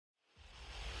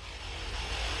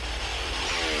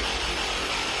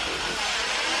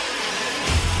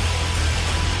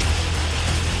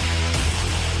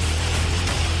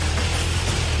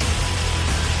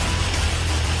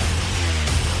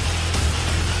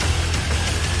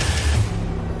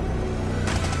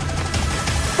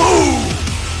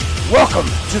Welcome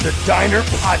to the Diner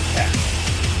Podcast,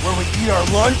 where we eat our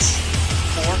lunch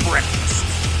or breakfast.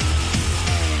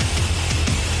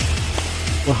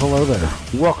 Well, hello there.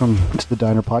 Welcome to the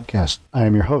Diner Podcast. I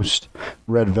am your host,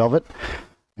 Red Velvet,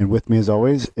 and with me as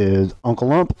always is Uncle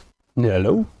Lump.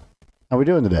 Hello. How we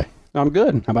doing today? I'm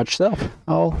good. How about yourself?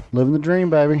 Oh, living the dream,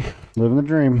 baby. Living the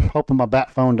dream. Hoping my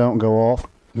bat phone don't go off.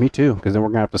 Me too, because then we're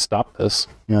going to have to stop this.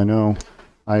 Yeah, I know.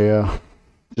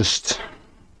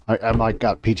 I like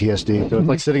got PTSD, so it's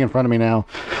like sitting in front of me now,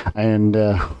 and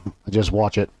I just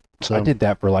watch it. So I did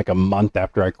that for like a month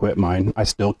after I quit mine. I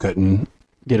still couldn't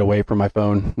get away from my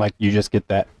phone. Like, you just get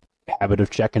that habit of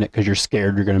checking it because you're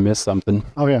scared you're going to miss something.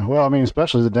 Oh, yeah. Well, I mean,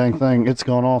 especially the dang thing. It's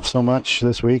gone off so much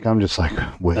this week. I'm just like,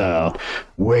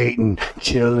 waiting,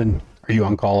 chilling. Are you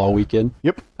on call all weekend?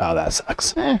 Yep. Oh, that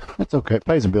sucks. That's okay. It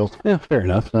pays the bills. Yeah, fair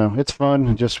enough. So it's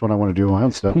fun. Just when I want to do my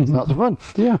own stuff, it's not so fun.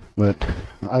 Yeah. But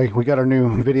we got our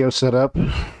new video set up.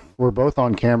 We're both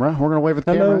on camera. We're going to wave at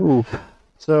the camera.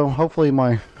 So hopefully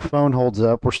my phone holds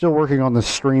up. We're still working on the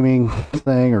streaming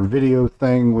thing or video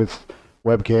thing with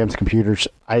webcams, computers.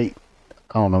 I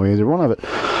don't know either one of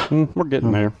it. We're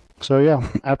getting there. So yeah,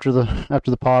 after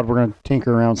the pod, we're going to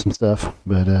tinker around some stuff.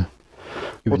 But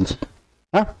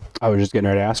I was just getting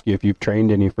ready to ask you if you've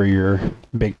trained any for your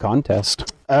big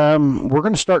contest. we're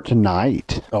going to start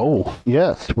tonight. Oh,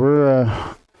 Yes, we're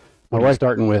what are you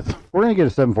starting with? we're going to get a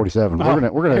 747.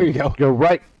 We're going there you to go. go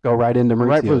right into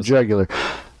right for the Mauricio's. jugular.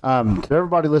 To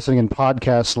everybody listening in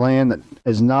podcast land that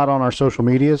is not on our social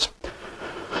medias,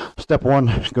 step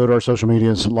one, go to our social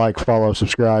medias, like, follow,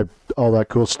 subscribe, all that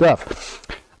cool stuff.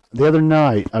 The other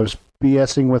night, I was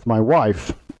BSing with my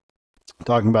wife,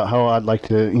 talking about how I'd like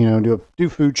to, do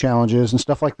food challenges and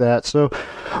stuff like that. So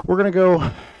we're going to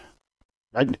go,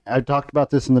 I talked about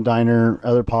this in the diner,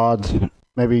 other pods,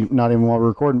 maybe not even while we're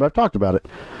recording, but I've talked about it.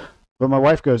 But my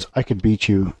wife goes, I could beat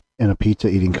you in a pizza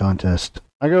eating contest.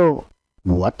 I go,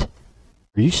 what?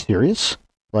 Are you serious?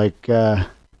 Like,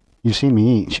 you've seen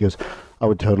me eat. She goes, I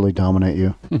would totally dominate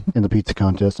you in the pizza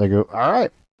contest. I go, all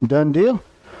right, done deal.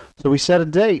 So we set a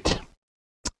date.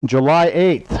 July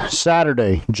 8th,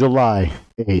 Saturday, July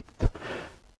 8th.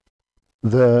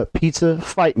 The pizza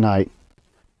fight night.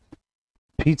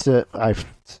 I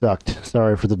sucked.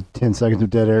 Sorry for the 10 seconds of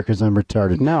dead air because I'm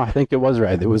retarded. No, I think it was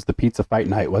right. It was the pizza fight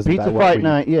night, wasn't Pizza that? fight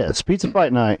night, yes. Pizza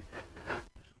fight night.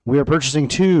 We are purchasing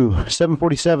 2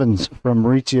 747s from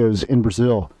Mauricio's in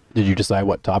Brazil. Did you decide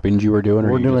what toppings you were doing, or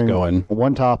We're are you doing just going?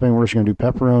 one topping. We're just going to do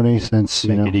pepperoni since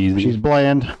Make it easy. she's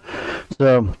bland.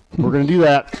 So we're going to do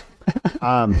that.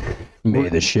 May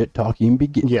the shit talking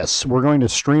begin. Yes, we're going to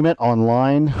stream it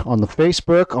online on the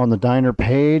Facebook, on the Diner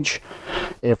page.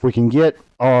 If we can get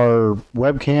our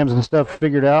webcams and stuff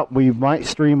figured out, we might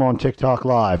stream on TikTok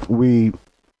Live. We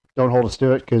don't hold us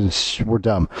to it because we're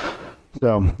dumb.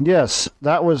 So, yes,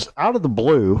 that was out of the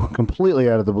blue, completely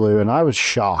out of the blue, and I was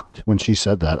shocked when she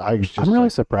said that. I'm really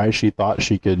surprised she thought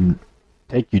she could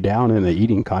take you down in the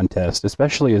eating contest,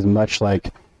 especially as much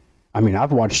like, I mean,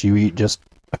 I've watched you eat just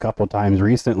a couple times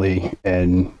recently,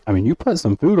 and I mean, you put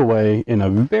some food away in a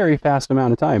very fast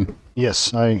amount of time.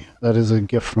 Yes, that is a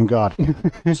gift from God.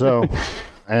 So,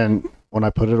 and when I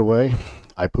put it away,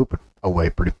 I poop it away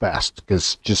pretty fast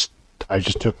because I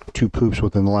just took 2 poops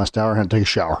within the last hour and had to take a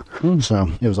shower.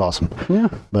 So it was awesome. Yeah.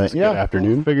 But yeah, good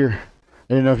afternoon. Figure,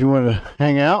 I didn't know if you wanted to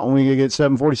hang out and we could get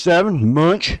 747,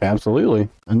 munch. Absolutely.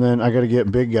 And then I got to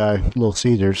get big guy, Little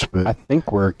Caesars. But I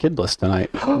think we're kidless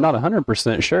tonight. Not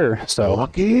 100% sure. So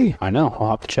lucky. I know.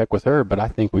 I'll have to check with her, but I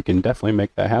think we can definitely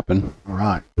make that happen. All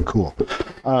right. Cool.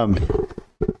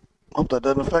 Hope that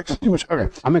doesn't affect us too much.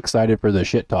 Okay. I'm excited for the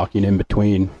shit talking in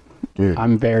between. Dude.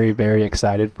 I'm very, very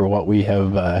excited for what we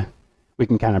have. We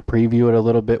can kind of preview it a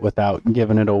little bit without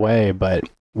giving it away, but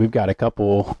we've got a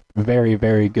couple very,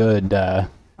 very good,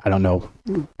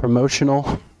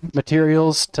 promotional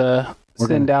materials to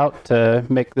send out to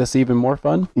make this even more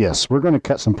fun. Yes, we're going to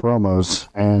cut some promos.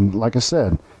 And like I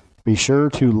said, be sure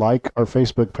to like our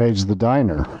Facebook page, The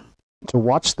Diner, to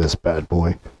watch this bad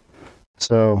boy.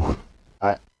 So,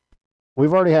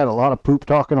 we've already had a lot of poop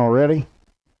talking already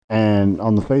and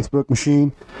on the Facebook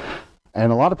machine.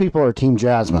 And a lot of people are Team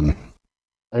Jasmine.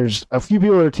 There's a few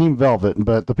people that are Team Velvet,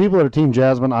 but the people that are Team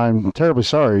Jasmine, I'm terribly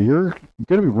sorry. You're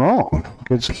going to be wrong.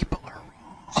 Because people are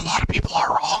wrong. A lot of people are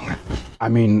wrong. I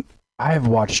mean, I've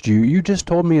watched you. You just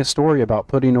told me a story about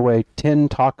putting away 10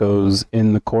 tacos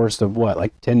in the course of what,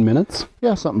 like 10 minutes?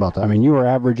 Yeah, something about that. I mean, you were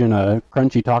averaging a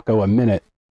crunchy taco a minute.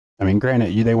 I mean,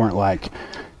 granted, they weren't like,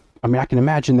 I mean, I can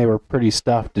imagine they were pretty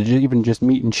stuffed. Did you even just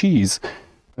meat and cheese?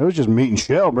 It was just meat and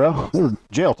shell, bro. It was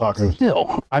jail tacos.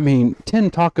 Still, I mean, 10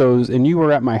 tacos, and you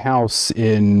were at my house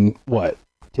in, what,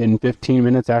 10, 15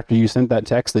 minutes after you sent that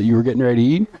text that you were getting ready to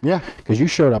eat? Yeah. Because you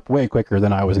showed up way quicker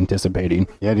than I was anticipating.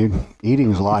 Yeah, dude.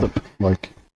 Eating's life.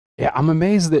 Like, yeah, I'm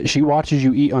amazed that she watches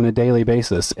you eat on a daily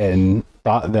basis and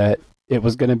thought that it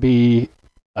was going to be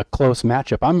a close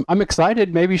matchup. I'm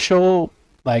excited. Maybe she'll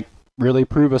like really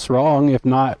prove us wrong. If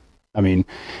not, I mean,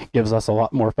 gives us a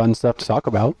lot more fun stuff to talk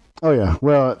about. oh yeah.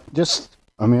 Well, it's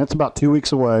about 2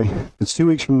 weeks away. It's 2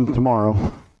 weeks from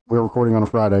tomorrow. We're recording on a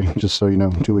Friday, just so you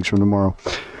know, 2 weeks from tomorrow.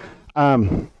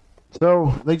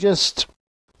 So it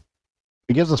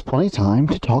gives us plenty of time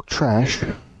to talk trash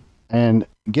and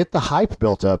get the hype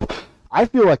built up. I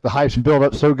feel like the hype's built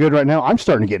up so good right now. I'm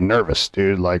starting to get nervous,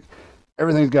 dude. Like,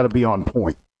 everything's got to be on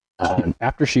point.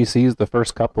 After she sees the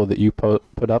first couple that you put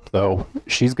up, though,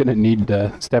 she's going to need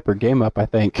to step her game up, I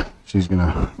think. She's going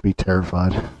to be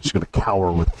terrified. She's going to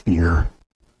cower with fear.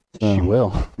 She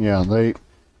will. Yeah,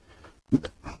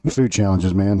 food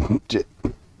challenges, man.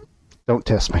 Don't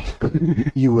test me.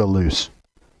 You will lose.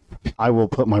 I will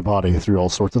put my body through all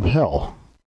sorts of hell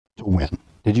to win.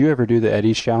 Did you ever do the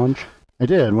Eddie's challenge? I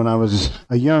did when I was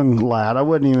a young lad. I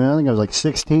think I was like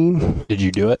 16. Did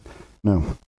you do it?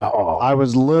 No. Oh, I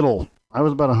was little. I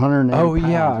was about 180 Oh,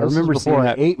 pounds. yeah, I This was remember before seeing I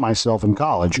that. ate myself in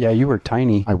college. yeah, you were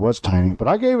tiny. I was tiny, but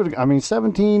I gave it,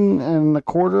 17 and a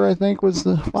quarter, I think, was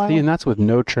the final. See, and that's with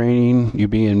no training, you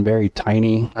being very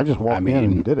tiny. I just walked in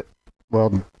and did it.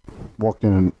 Well, walked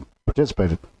in and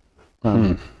participated.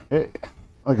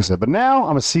 Like I said, but now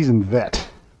I'm a seasoned vet.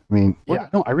 I mean, Yeah,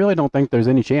 no, I really don't think there's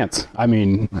any chance. I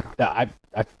mean, I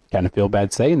kind of feel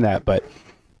bad saying that, but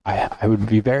I would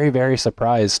be very, very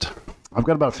surprised. I've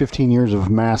got about 15 years of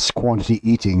mass quantity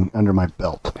eating under my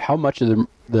belt. How much of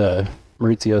the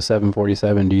Maurizio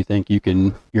 747 do you think you're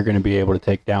going to be able to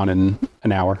take down in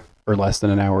an hour or less than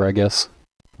an hour, I guess?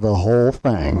 The whole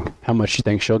thing. How much do you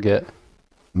think she'll get?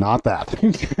 Not that.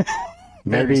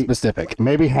 Very specific.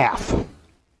 Maybe half.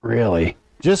 Really?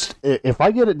 Just, if I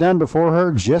get it done before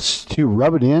her, just to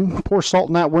rub it in, pour salt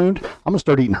in that wound, I'm going to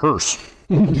start eating hers.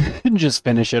 Just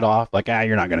finish it off like,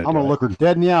 you're not going to I'm going to look her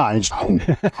dead in the eye and just,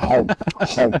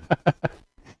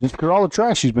 just clear all the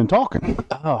trash she's been talking.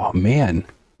 Oh, man.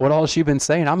 What all has she been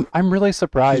saying? I'm really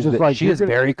surprised just that like, she is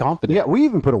very confident. Yeah, we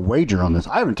even put a wager on this.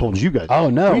 I haven't told you guys. Oh,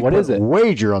 no. What is a it?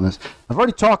 Wager on this. I've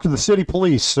already talked to the city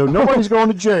police, so nobody's going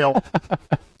to jail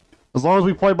as long as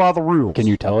we play by the rules. Can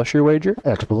you tell us your wager?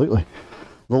 Absolutely.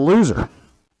 The loser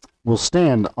will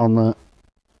stand on the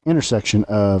intersection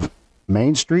of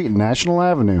Main Street and National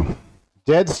Avenue,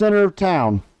 dead center of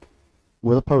town,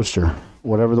 with a poster,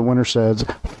 whatever the winner says,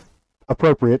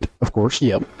 appropriate, of course.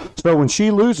 Yep. So when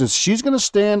she loses, she's going to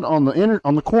stand on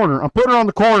the corner. I'm putting her on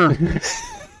the corner.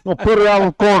 I'll put her out on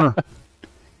the corner.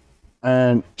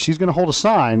 And she's going to hold a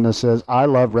sign that says, "I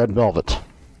love red velvet."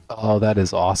 Oh, that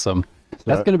is awesome.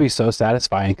 That's going to be so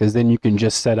satisfying because then you can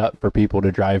just set up for people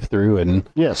to drive through and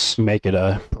Yes. make it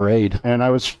a parade. And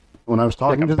when I was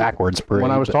talking Like a to backwards parade. when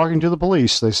I was talking to the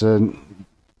police, they said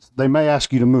they may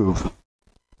ask you to move,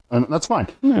 and that's fine.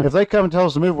 Yeah. If they come and tell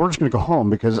us to move, we're just going to go home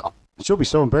because she'll be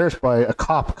so embarrassed by a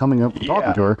cop coming up and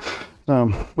talking to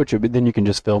her. Which would be, then you can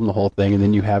just film the whole thing and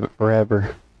then you have it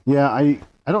forever. Yeah,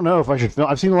 I don't know if I should film.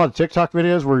 I've seen a lot of TikTok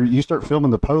videos where you start filming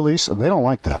the police, and they don't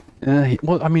like that.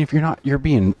 Well, I mean, if you're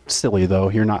being silly though.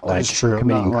 You're not like That's true.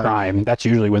 committing Not like- crime. That's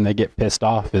usually when they get pissed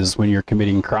off is when you're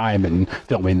committing crime and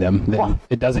filming them. Then Well,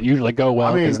 it doesn't usually go well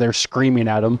I mean- because they're screaming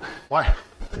at them. Why?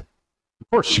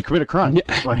 Of course, she committed a crime.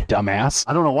 Yeah, Like, dumbass.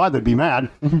 I don't know why they'd be mad.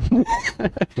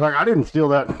 Like, I didn't steal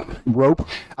that rope.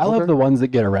 I love the ones that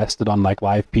get arrested on like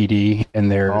live PD and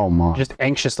they're Oh, my. just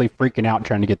anxiously freaking out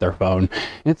trying to get their phone.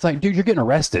 And it's like, dude, you're getting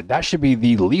arrested. That should be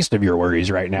the least of your worries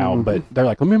right now. Mm-hmm. But they're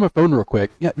like, let me have my phone real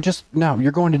quick. Yeah, just no,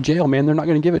 you're going to jail, man. They're not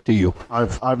going to give it to you.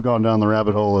 I've gone down the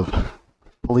rabbit hole of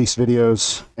police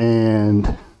videos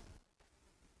and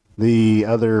the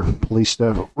other police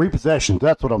stuff. Repossessions.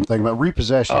 That's what I'm thinking about.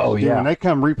 Repossessions. Oh, Dude, yeah. when they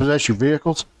come repossess your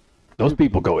vehicles, Those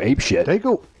people go ape shit. they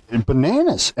go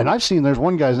bananas. And I've seen there's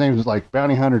one guy's name is like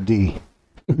Bounty Hunter D.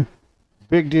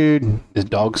 Big dude. Is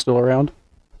dog still around?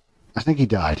 I think he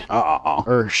died. Oh,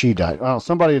 Or she died. Well,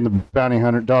 somebody in the dog bounty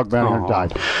hunter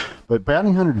died. But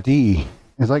Bounty Hunter D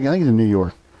is like, I think he's in New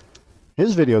York.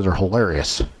 His videos are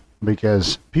hilarious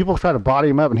because people try to body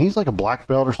him up, and he's like a black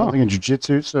belt or something in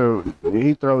jiu-jitsu, so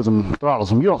he throws them, throttles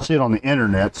them. You don't see it on the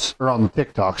internets or on the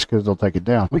TikToks because they'll take it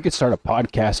down. we could start a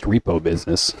podcast repo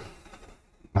business.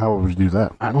 How would we do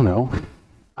that? I don't know.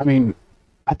 I mean,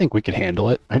 I think we could handle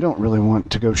it. I don't really want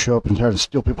to go show up and try to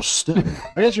steal people's stuff.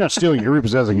 I guess you're not stealing, you're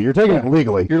repossessing it. You're taking it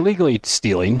legally. You're legally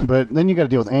stealing. But then you got to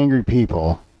deal with angry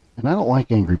people, and I don't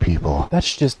like angry people.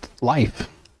 That's just life.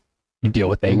 You deal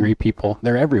with angry people.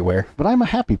 They're everywhere. But I'm a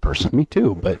happy person. Me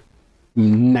too, but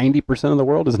 90% of the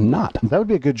world is not. That would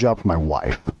be a good job for my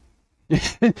wife.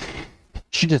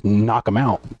 She just knock them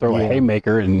out, throw a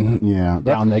haymaker, and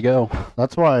down they go.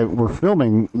 That's why we're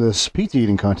filming this pizza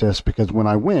eating contest, because when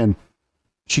I win,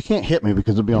 she can't hit me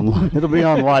because it'll be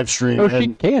on live stream. No, she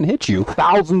can hit you.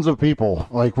 Thousands of people,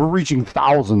 like we're reaching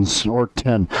thousands or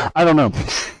 10. I don't know.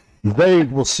 They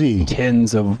will see.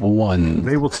 Tens of one.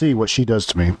 They will see what she does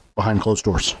to me behind closed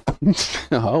doors.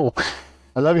 Oh.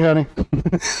 I love you, honey.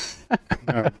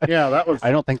 Yeah, that was.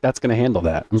 I don't think that's going to handle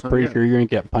that. I'm pretty sure you're going to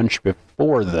get punched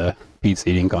before the pizza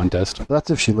eating contest. That's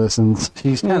if she listens.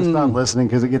 She's kind of stopped listening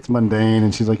because it gets mundane,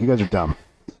 and she's like, "You guys are dumb."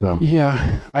 So.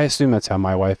 Yeah, I assume that's how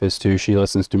my wife is too. She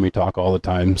listens to me talk all the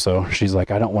time, so she's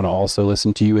like, I don't want to also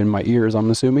listen to you in my ears,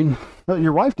 I'm assuming. Well,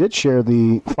 your wife did share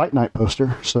the Fight Night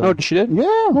poster. So. Oh, she did?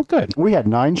 Yeah. Well, good. We had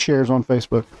 9 shares on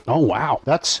Facebook. Oh, wow.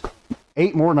 That's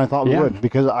 8 more than I thought we would,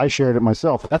 because I shared it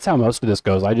myself. That's how most of this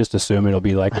goes. I just assume it'll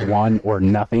be like 1 or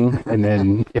nothing, and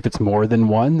then if it's more than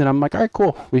 1, then I'm like, all right,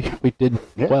 cool. We did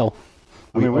well.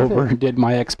 We overdid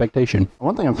my expectation.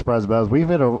 One thing I'm surprised about is we've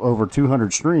hit over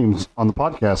 200 streams on the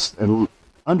podcast in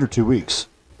under 2 weeks.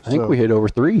 I think we hit over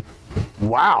 3.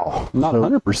 Wow. I'm not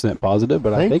 100% positive,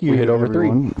 but I think we hit over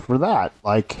 3. For that.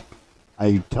 Like,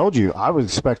 I told you, I was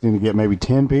expecting to get maybe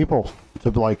 10 people to,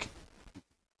 like,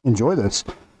 enjoy this.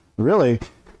 Really,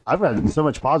 I've had so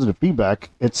much positive feedback,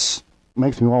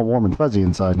 makes me all warm and fuzzy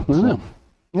inside. I know.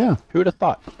 Yeah. Who would have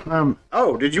thought?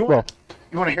 Did you want...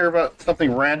 You want to hear about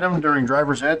something random during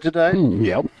driver's ed today?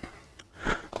 Yep.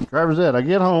 Driver's ed. I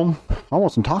get home. I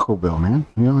want some Taco Bell, man.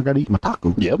 I got to eat my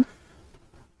taco. Yep.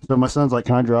 So my son's like,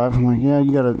 "Can I drive?" I'm like, "Yeah,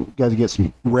 you got to get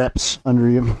some reps under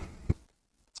you."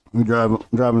 We driving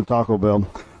to Taco Bell.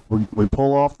 We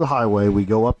pull off the highway. We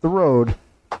go up the road,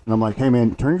 and I'm like, "Hey,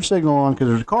 man, turn your signal on, because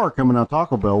there's a car coming out of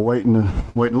Taco Bell waiting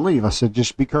to leave." I said,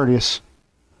 "Just be courteous.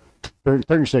 Turn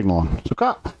your signal on." So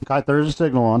Kai throws his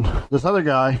signal on. This other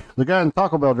guy, the guy in the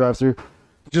Taco Bell drive-thru,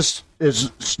 just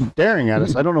is staring at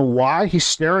us. I don't know why he's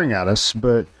staring at us,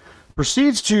 but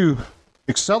proceeds to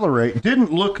accelerate.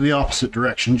 Didn't look the opposite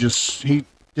direction. Just he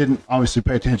didn't obviously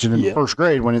pay attention in first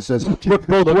grade when it says look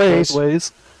both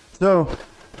ways. So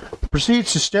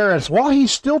proceeds to stare at us while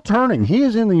he's still turning. He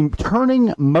is in the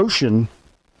turning motion,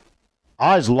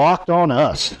 eyes locked on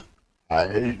us,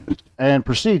 and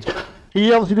proceeds. He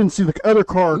yells he didn't see the other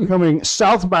car coming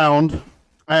southbound,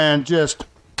 and just...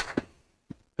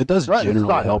 It does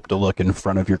generally help to look in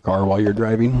front of your car while you're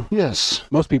driving. Yes.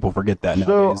 Most people forget that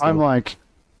nowadays. So I'm like,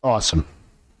 awesome.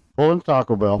 Pull in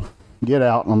Taco Bell, get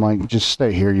out, and I'm like, just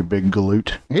stay here, you big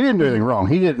galoot. He didn't do anything wrong.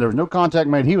 There was no contact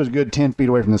made. He was a good 10 feet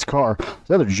away from this car. This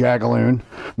other jagaloon,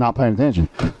 not paying attention.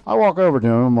 I walk over to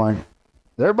him. I'm like,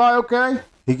 is everybody okay?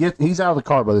 He's out of the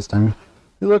car by this time.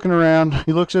 He's looking around.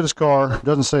 He looks at his car.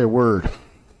 Doesn't say a word.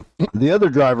 The other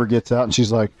driver gets out, and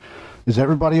she's like, "Is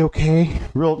everybody okay?"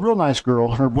 Real nice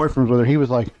girl. Her boyfriend's with her. He was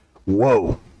like,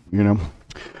 "Whoa,"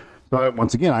 So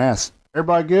once again, I asked,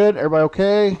 "Everybody good? Everybody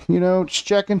okay?" Just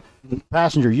checking.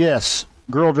 Passenger, yes.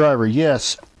 Girl driver,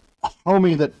 yes.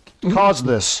 Homie that caused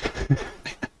this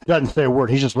doesn't say a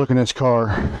word. He's just looking at his car,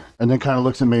 and then kind of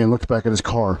looks at me and looks back at his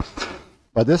car.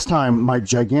 By this time, my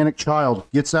gigantic child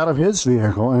gets out of his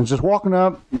vehicle and is just walking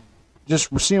up, just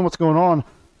seeing what's going on.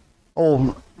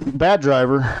 Old bad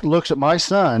driver looks at my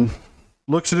son,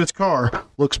 looks at his car,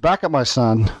 looks back at my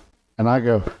son, and I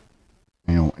go,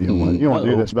 "You don't want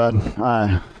to do this, bud.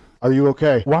 Are you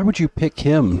okay?" Why would you pick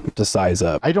him to size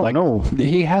up? I don't know.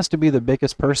 He has to be the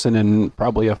biggest person in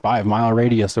probably a 5-mile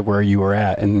radius of where you were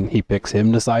at, and he picks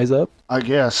him to size up? I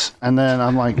guess. And then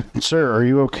I'm like, "Sir, are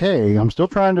you okay?" I'm still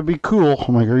trying to be cool.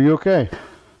 I'm like, "Are you okay?"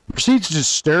 Proceeds to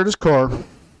just stare at his car,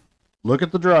 look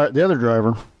at the other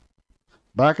driver,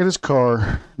 back at his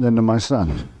car, then to my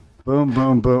son. Boom,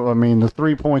 boom, boom. I mean, the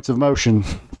 3 points of motion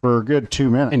for a good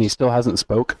 2 minutes. And he still hasn't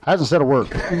spoke? Hasn't said a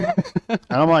word. And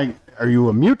I'm like, "Are you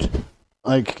a mute?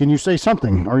 Like, can you say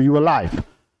something? Are you alive?"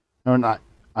 And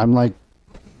I'm like,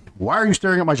 "Why are you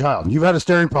staring at my child? You've had a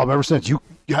staring problem ever since you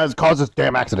caused this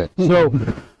damn accident." So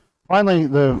finally,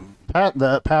 the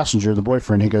passenger, the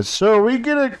boyfriend, he goes, "So are we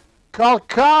gonna call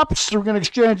cops? We're gonna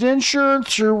exchange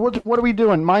insurance, or what are we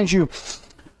doing?" Mind you,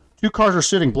 2 cars are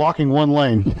sitting blocking 1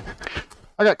 lane.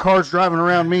 I got cars driving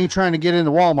around me trying to get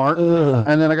into Walmart,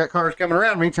 and then I got cars coming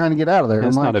around me trying to get out of there.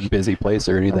 It's not a busy place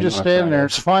or anything. I'm just standing there.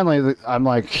 So finally, I'm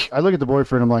like, I look at the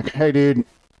boyfriend. I'm like, "Hey, dude,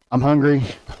 I'm hungry.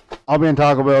 I'll be in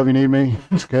Taco Bell if you need me,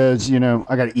 because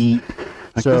I got to eat."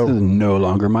 So this is no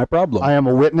longer my problem. I am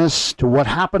a witness to what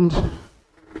happened.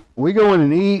 We go in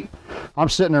and eat. I'm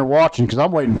sitting there watching because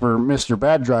I'm waiting for Mr.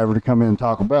 Bad Driver to come in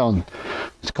Taco Bell and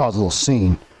just cause a little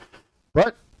scene.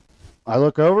 But I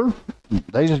look over.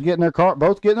 they just get in their car,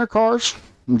 both get in their cars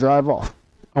and drive off.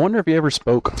 I wonder if he ever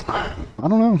spoke. I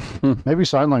don't know. Maybe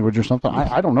sign language or something.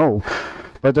 I don't know.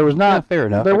 But there was not. Fair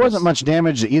enough. There wasn't much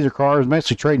damage to either car. It was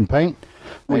mostly trading paint.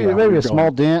 Maybe a small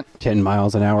dent. 10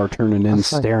 miles an hour turning in,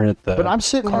 staring at the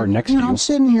car next to you. I'm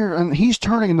sitting here, and he's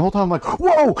turning, and the whole time I'm like,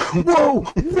 whoa, whoa,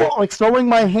 whoa, like throwing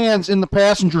my hands in the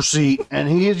passenger seat, and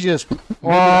he is just. He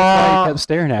kept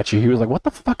staring at you. He was like, "What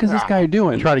the fuck is this guy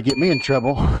doing?" Try to get me in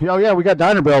trouble. Oh yeah, we got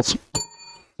diner bells.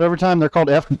 So every time they're called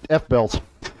F bells.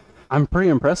 I'm pretty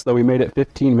impressed though. We made it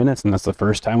 15 minutes, and that's the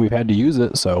first time we've had to use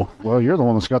it. So, well, you're the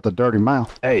one that's got the dirty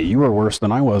mouth. Hey, you were worse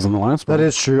than I was in the last one. That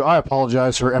is true. I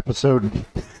apologize for episode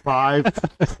 5,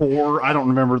 4. I don't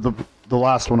remember the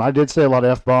last one. I did say a lot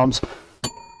of F-bombs,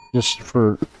 just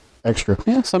for extra.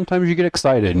 Yeah, sometimes you get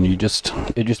excited, and it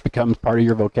just becomes part of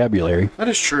your vocabulary. That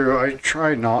is true. I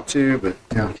try not to, but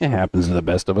yeah, it happens to the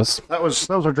best of us. That was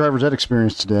our driver's ed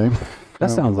experience today. That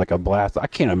sounds like a blast. I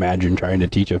can't imagine trying to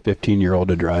teach a 15-year-old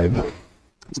to drive.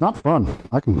 It's not fun.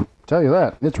 I can tell you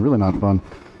that. It's really not fun.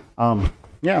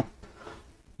 Yeah.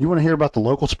 You want to hear about the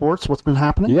local sports? What's been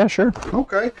happening? Yeah, sure.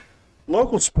 Okay.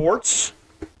 Local sports.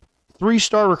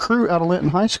 3-star recruit out of Linton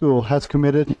High School has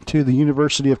committed to the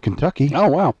University of Kentucky. Oh,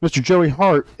 wow. Mr. Joey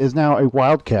Hart is now a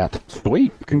Wildcat.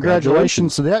 Sweet.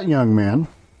 Congratulations to that young man.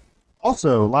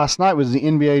 Also, last night was the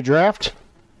NBA draft.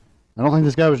 I don't think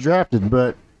this guy was drafted,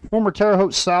 but former Terre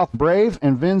Haute South Brave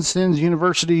and Vincennes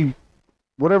University,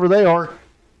 whatever they are,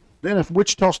 then a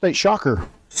Wichita State Shocker,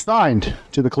 signed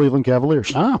to the Cleveland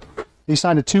Cavaliers. Oh. He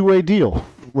signed a 2-way deal,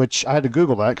 which I had to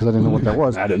Google that because I didn't know what that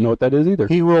was. I didn't know what that is either.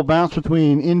 He will bounce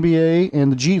between NBA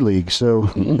and the G League, so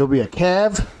he'll be a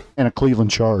Cav and a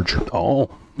Cleveland Charge. Oh,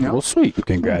 Yep. Well, sweet.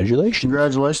 Congratulations.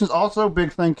 Congratulations. Also,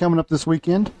 big thing coming up this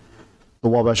weekend, the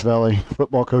Wabash Valley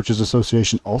Football Coaches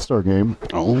Association All-Star Game.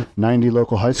 Oh. 90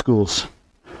 local high schools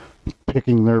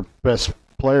picking their best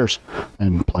players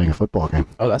and playing a football game.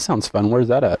 Oh, that sounds fun. Where's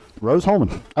that at? Rose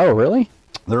Holman. Oh, really?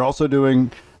 They're also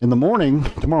doing,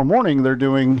 tomorrow morning, they're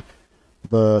doing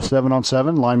the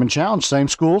 7-on-7 Lineman Challenge, same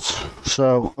schools.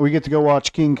 So we get to go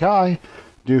watch King Kai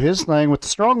do his thing with the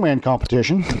strongman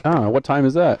competition. Oh, what time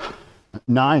is that?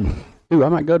 9. Ooh, I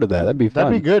might go to that. That'd be fun.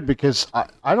 That'd be good because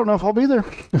I don't know if I'll be there.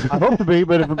 I hope to be,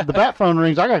 but if the bat phone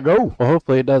rings, I got to go. Well,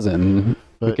 hopefully it doesn't.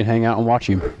 We can hang out and watch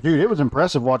him. Dude, it was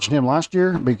impressive watching him last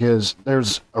year because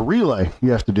there's a relay you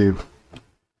have to do.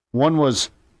 One was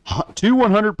 2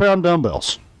 100-pound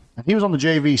dumbbells. And he was on the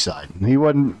JV side. He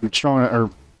wasn't strong, or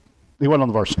he wasn't on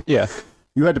the varsity. Yeah.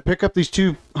 You had to pick up these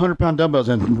 2 100-pound dumbbells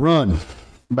and run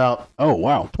about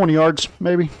 20 yards,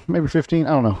 maybe 15. I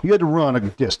don't know. You had to run a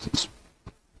distance.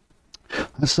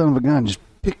 That son of a gun just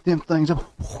picked them things up.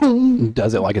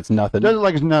 Does it like it's nothing. Does it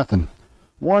like it's nothing.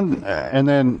 One, and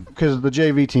then because the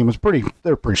JV team was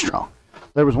they're pretty strong.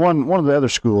 There was one of the other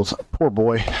schools, poor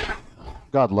boy,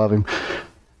 God love him.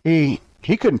 He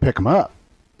couldn't pick him up.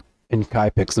 And Kai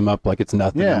picks him up like it's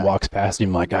nothing and walks past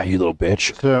him like, you little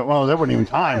bitch. So, well, that wasn't even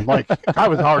time. Like, I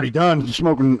was already done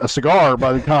smoking a cigar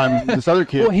by the time this other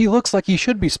kid. Well, he looks like he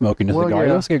should be smoking a cigar. Yeah.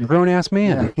 He looks like a grown-ass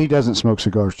man. Yeah, he doesn't smoke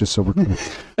cigars, just so we're clear.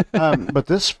 But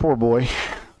this poor boy,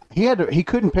 he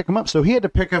couldn't pick him up, so he had to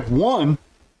pick up one,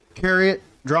 carry it,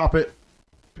 drop it,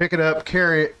 pick it up,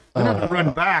 carry it, then have to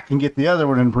run back and get the other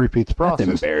one and repeat the process.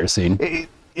 That's embarrassing.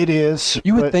 It is.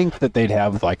 You would think that they'd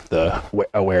have like the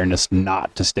awareness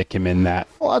not to stick him in that.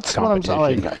 Well, that's what I'm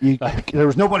saying. There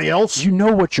was nobody else. You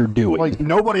know what you're doing. Like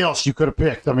nobody else you could have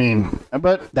picked. I mean,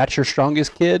 but that's your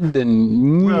strongest kid,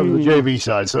 then the JV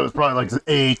side, so it's probably like the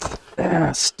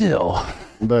 8th. Still.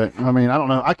 But I mean, I don't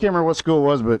know. I can't remember what school it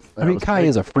was, but I mean, Kai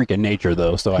is a freak of nature,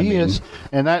 though. So he is.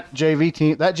 And that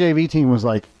JV team was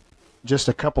like just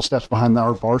a couple steps behind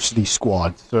our varsity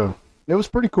squad, so it was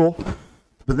pretty cool.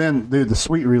 But then, dude, the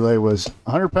sweet relay was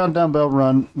 100-pound dumbbell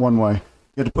run one way.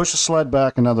 You had to push a sled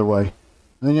back another way. And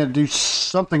then you had to do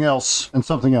something else and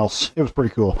something else. It was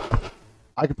pretty cool.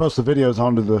 I could post the videos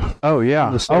onto the... Oh,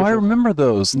 yeah. I remember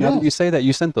those. Now that you say that,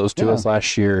 you sent those to us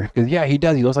last year. Because, he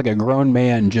does. He looks like a grown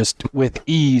man just with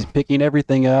ease, picking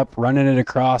everything up, running it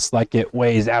across like it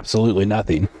weighs absolutely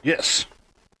nothing. Yes.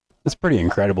 It's pretty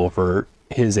incredible for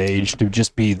his age to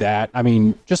just be that. I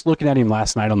mean, just looking at him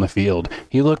last night on the field,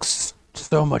 he looks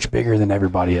so much bigger than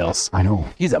everybody else. I know.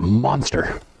 He's a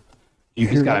monster. You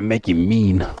just got to make him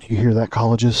mean. Do you hear that,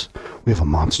 colleges? We have a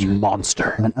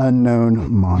monster. An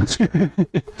unknown monster.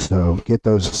 So get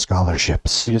those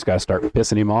scholarships. You just got to start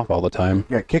pissing him off all the time.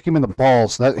 Yeah, kick him in the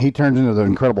balls. He turns into the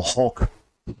Incredible Hulk.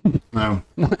 No.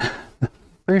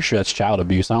 Pretty pretty sure that's child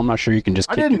abuse. I'm not sure you can just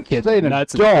I kick didn't a kid say in an the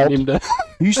nuts and send him adult. to...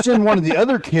 You send one of the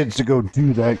other kids to go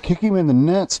do that. Kick him in the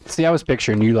nuts. See, I was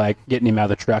picturing you like getting him out of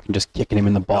the truck and just kicking him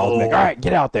in the balls. Like, all right,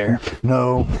 get out there.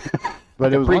 No.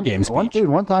 But it was pre-game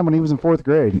one time when he was in 4th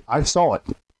grade, I saw it.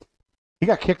 He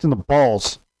got kicked in the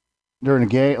balls during a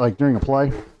game, like during a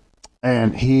play,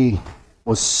 and he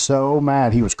was so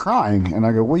mad. He was crying, and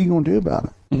I go, "What are you going to do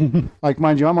about it?" Like,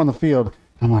 mind you, I'm on the field.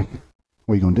 I'm like,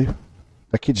 "What are you going to do?"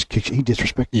 That kid just kicked you. He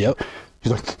disrespected you. Yep.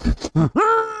 He's like,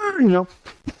 you know,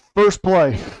 first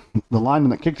play, the lineman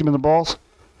that kicked him in the balls,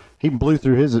 he blew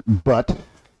through his butt.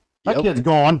 That Yep. kid's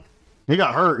gone. He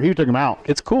got hurt. He took him out.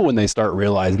 It's cool when they start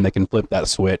realizing they can flip that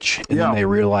switch, and Yeah. then they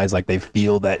realize like they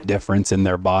feel that difference in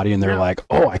their body, and they're like,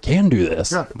 "Oh, I can do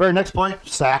this." Yeah. Very next play,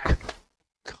 sack.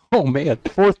 Oh man!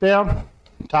 4th down,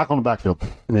 tackle on the backfield.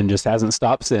 And then just hasn't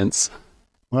stopped since.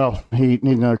 Well, he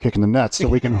needs another kick in the nuts so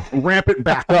we can ramp it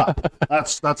back up.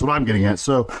 That's what I'm getting at.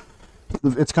 So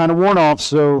it's kind of worn off.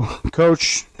 So,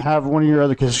 coach, have one of your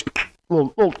other kids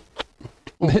little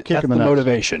kick That's in the the nuts.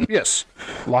 motivation. Yes.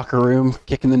 Locker room,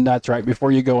 kicking the nuts right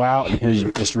before you go out, and he's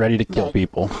just ready to kill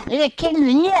people.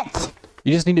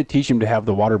 You just need to teach him to have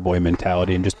the water boy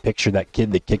mentality and just picture that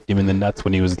kid that kicked him in the nuts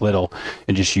when he was little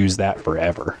and just use that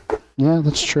forever. Yeah,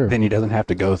 that's true. Then he doesn't have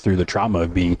to go through the trauma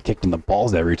of being kicked in the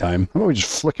balls every time. How about we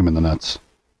just flick him in the nuts?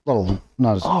 Little,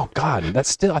 not as. Oh God,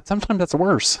 sometimes that's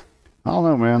worse. I don't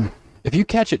know, man. If you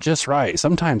catch it just right,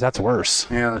 sometimes that's worse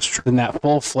Yeah, that's true. than that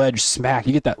full-fledged smack.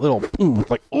 You get that little boom,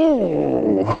 like,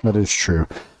 oh. That is true.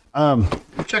 I'm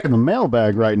checking the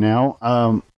mailbag right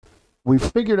now. We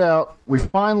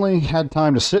finally had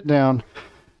time to sit down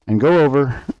and go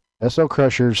over SL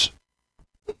Crusher's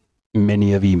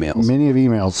Many of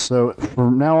emails. So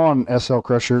from now on, SL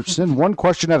Crusher, send one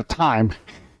question at a time.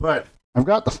 But I've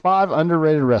got the 5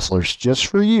 underrated wrestlers just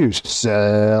for you,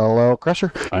 SL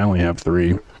Crusher. I only have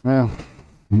 3. Well,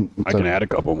 I can add a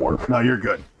couple more. No, you're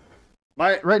good.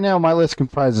 Right now, my list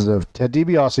comprises of Ted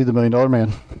DiBiase, the $1 Million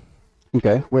Man,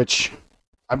 Okay. which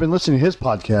I've been listening to his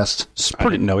podcast. It's I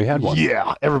didn't know he had one.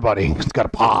 Yeah, everybody's got a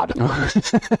pod.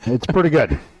 It's pretty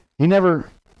good. He never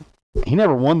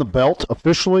won the belt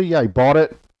officially. Yeah, he bought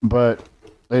it, but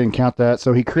they didn't count that.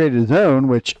 So he created his own,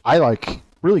 which I like.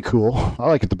 Really cool. I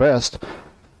like it the best.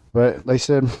 But they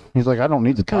said, he's like, I don't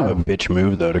need the Kind of time. a bitch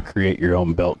move, though, to create your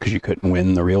own belt because you couldn't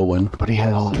win the real one. But he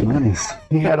had all that money.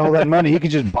 He had all that money. He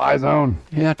could just buy his own.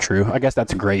 Yeah, true. I guess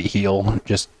that's a great heel.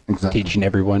 Just Exactly. teaching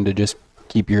everyone to just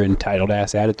keep your entitled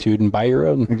ass attitude and buy your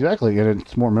own. Exactly. And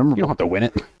it's more You memorable. don't have to win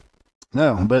it.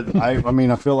 No, but I mean,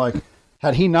 I feel like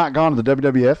had he not gone to the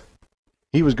WWF,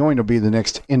 he was going to be the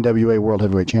next NWA World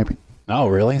Heavyweight Champion. Oh,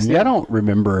 really? See, Yeah. I don't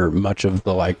remember much of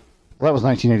the like. Well, that was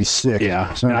 1986.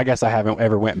 Yeah, So and I guess I haven't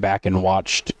ever went back and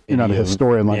watched. you're not a any of-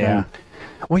 historian like yeah. him.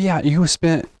 Well, yeah, you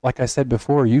spent, like I said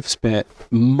before, you've spent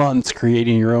months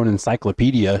creating your own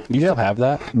encyclopedia. You still have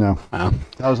that? No, Wow.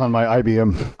 that was on my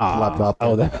IBM laptop.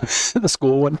 Oh, the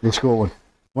school one. The school one.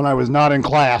 When I was not in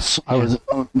class, I was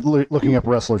looking up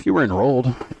wrestlers. You were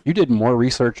enrolled. You did more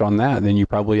research on that than you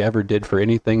probably ever did for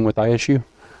anything with ISU.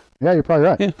 Yeah, you're probably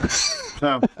right. Yeah.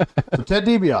 So Ted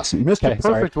DiBiase, Mr. Okay,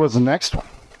 sorry. Perfect was the next one.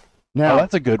 Now, Oh,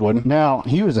 that's a good one. now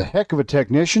he was a heck of a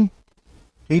technician.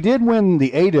 He did win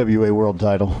the AWA World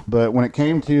Title, but when it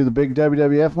came to the big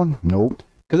WWF one, nope.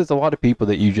 Because it's a lot of people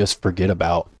that you just forget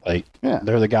about. Like, Yeah.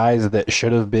 they're the guys that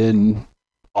should have been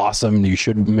awesome. You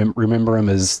should remember them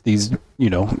as these,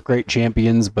 great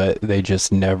champions, but they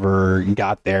just never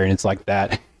got there. And it's like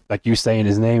that. Like you saying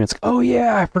his name, it's, oh,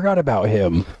 yeah, I forgot about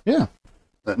him. Yeah.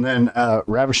 And then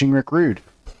Ravishing Rick Rude.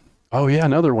 Oh, yeah,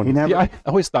 another one. He never- Yeah, I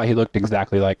always thought he looked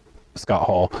exactly like Scott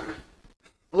Hall.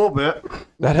 A little bit.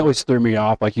 That always threw me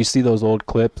off. Like, you see those old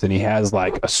clips, and he has,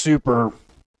 like, a super,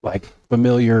 like,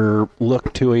 familiar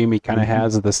look to him. He kind of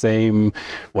has the same,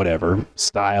 whatever,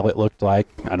 style it looked like.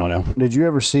 I don't know. Did you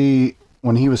ever see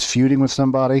when he was feuding with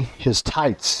somebody, his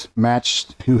tights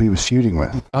matched who he was feuding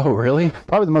with? Oh, really?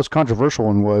 Probably the most controversial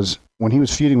one was when he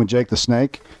was feuding with Jake the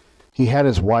Snake, he had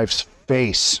his wife's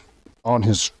face on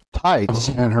his tights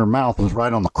and her mouth was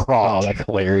right on the crotch. Oh, that's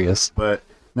hilarious. But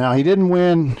now he didn't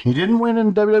win in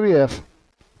WWF,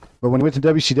 but when he went to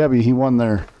WCW, he won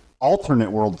their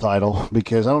alternate world title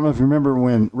because I don't know if you remember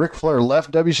when Ric Flair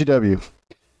left WCW,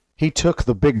 he took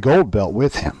the big gold belt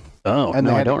with him. Oh, And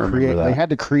no, they I had don't to remember that. They had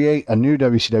to create a new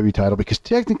WCW title because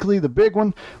technically the big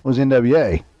one was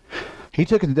NWA. He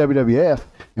took it to WWF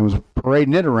and was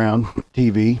parading it around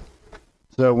TV.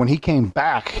 So when he came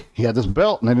back, he had this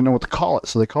belt and they didn't know what to call it.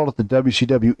 So they called it the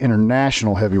WCW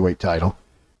International Heavyweight title,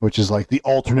 which is like the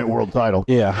alternate world title.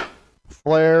 Yeah.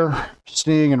 Flair,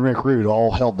 Sting, and Rick Rude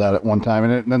all held that at one time,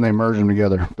 and then they merged them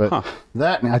together. But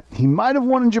he might have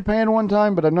won in Japan one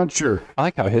time, but I'm not sure. I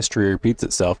like how history repeats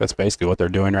itself. That's basically what they're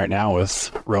doing right now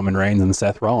with Roman Reigns and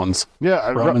Seth Rollins.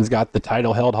 Yeah, Roman's got the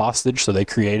title held hostage, so they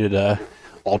created a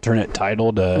alternate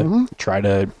title to try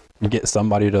to get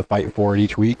somebody to fight for it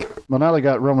each week. Well, now they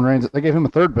got Roman Reigns. They gave him a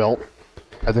third belt.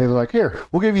 I think they're like, here,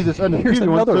 we'll give you this undisputed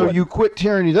one, so you quit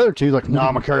tearing these other two. He's like, no,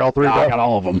 I'm going to carry all three. I got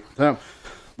all of them. So,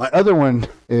 my other one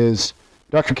is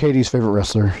Dr. Katie's favorite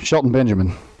wrestler, Shelton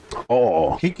Benjamin.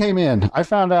 Oh. He came in. I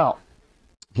found out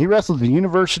he wrestled at the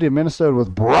University of Minnesota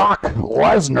with Brock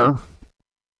Lesnar.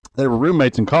 They were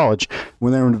roommates in college.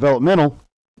 When they were in developmental,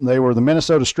 they were the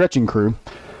Minnesota stretching crew.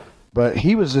 But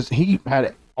he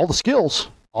had all the skills,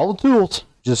 all the tools.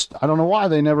 Just, I don't know why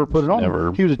they never put it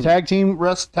on. He was a tag team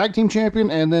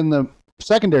champion and then the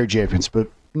secondary champions, but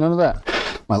none of that.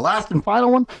 My last and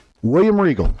final one, William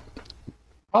Regal.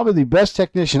 Probably the best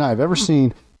technician I've ever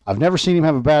seen. I've never seen him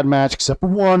have a bad match except for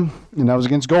one, and that was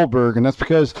against Goldberg, and that's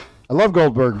because I love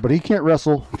Goldberg, but he can't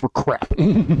wrestle for crap.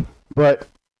 But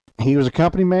he was a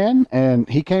company man, and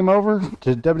he came over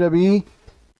to WWE,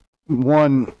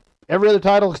 won every other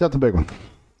title except the big one.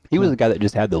 He was the guy that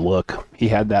just had the look. He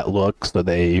had that look, so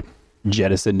they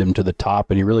jettisoned him to the top,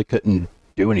 and he really couldn't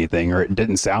do anything, or it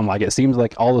didn't sound like it. It seems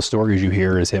like all the stories you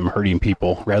hear is him hurting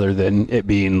people rather than it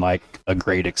being like a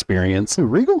great experience. Who,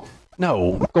 Regal?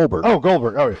 No, Goldberg. Oh,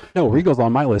 Goldberg. Oh, yeah. No, Regal's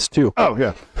on my list too. Oh,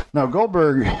 yeah. No,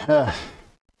 Goldberg.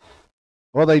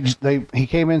 Well, he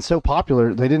came in so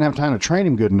popular, they didn't have time to train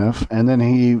him good enough, and then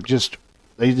they just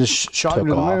shot him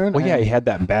to the moon. Well, yeah, he had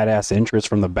that badass entrance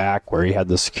from the back where he had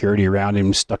the security around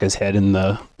him, stuck his head in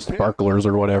the sparklers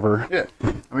or whatever. Yeah.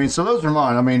 I mean, so those are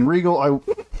mine. I mean, Regal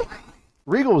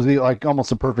was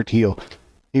almost a perfect heel.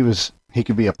 He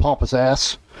could be a pompous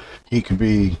ass.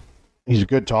 He's a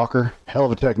good talker, hell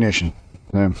of a technician.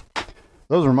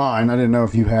 Those are mine. I didn't know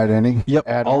if you had any. Yep.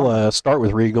 I'll start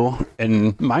with Regal,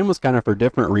 and mine was kind of for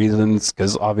different reasons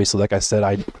because obviously, like I said,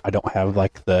 I don't have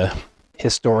like the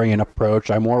historian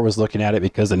approach. I more was looking at it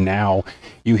because of now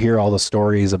you hear all the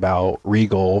stories about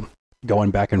Regal going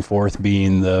back and forth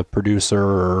being the producer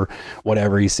or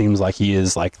whatever. He seems like he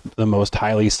is like the most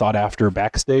highly sought after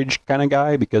backstage kind of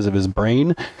guy because of his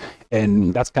brain,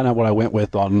 and that's kind of what I went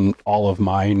with on all of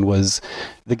mine was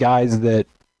the guys that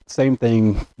same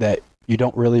thing that you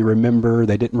don't really remember.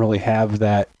 They didn't really have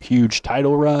that huge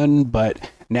title run,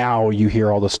 but now you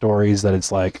hear all the stories that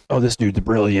it's like, oh, this dude's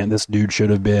brilliant. This dude should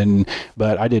have been.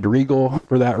 But I did Regal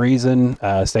for that reason.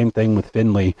 Same thing with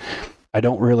Finlay. I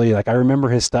don't really I remember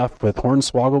his stuff with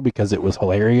Hornswoggle because it was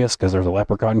hilarious because there's a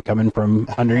leprechaun coming from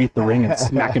underneath the ring and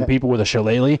smacking people with a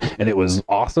shillelagh, and it was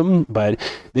awesome. But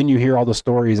then you hear all the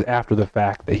stories after the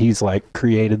fact that he's like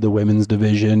created the women's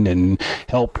division and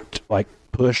helped like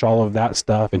push all of that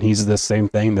stuff, and he's this same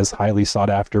thing, this highly sought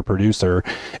after producer.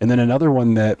 And then another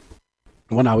one that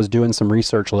when I was doing some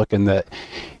research looking that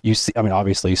you see, I mean,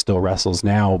 obviously he still wrestles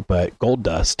now, but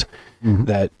Goldust,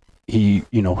 that he,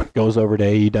 goes over to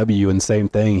AEW and same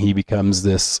thing. He becomes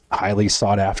this highly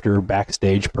sought after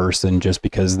backstage person just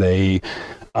because they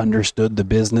understood the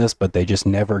business, but they just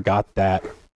never got that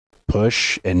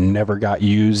push and never got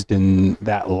used in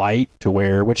that light to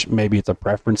where, which maybe it's a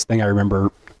preference thing. I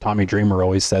remember Tommy Dreamer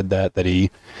always said that he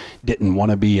didn't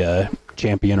want to be a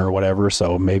champion or whatever,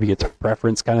 so maybe it's a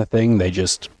preference kind of thing.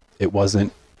 It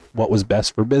wasn't what was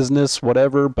best for business,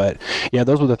 whatever. But yeah,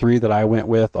 those were the three that I went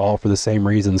with, all for the same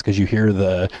reasons, because you hear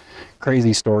the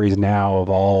crazy stories now of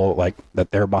all like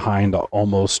that they're behind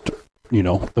almost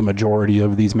the majority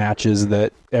of these matches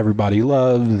that everybody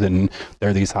loves, and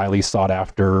they're these highly sought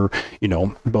after,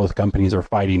 both companies are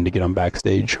fighting to get them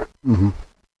backstage.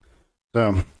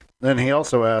 So then he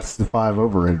also asked the 5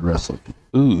 overrated wrestlers.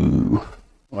 Ooh.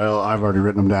 Well, I've already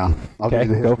written them down. Okay,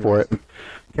 go for it.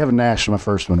 Kevin Nash is my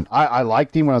first one. I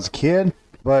liked him when I was a kid,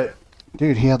 but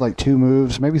dude, he had like 2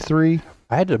 moves, maybe 3.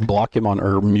 I had to block him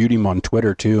or mute him on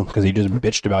Twitter too, because he just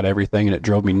bitched about everything and it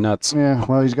drove me nuts. Yeah,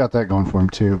 well, he's got that going for him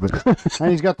too, but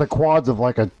and he's got the quads of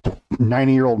like a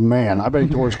 90-year-old man. I bet he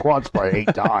tore his quads probably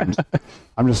 8 times.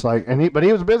 I'm just like, but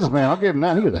he was a businessman. I'll give him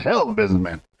that. He was a hell of a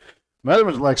businessman. My other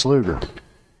was Lex Luger.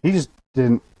 He just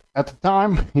didn't. At the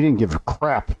time, he didn't give a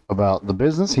crap about the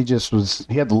business. He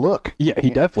had the look. Yeah, he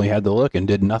definitely had the look and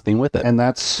did nothing with it. And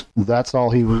that's all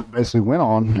he basically went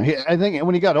on. I think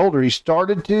when he got older, he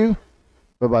started to,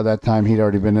 but by that time, he'd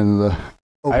already been into the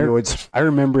opioids. I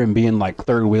remember him being like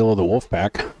third wheel of the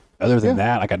Wolfpack. Other than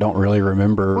that, I don't really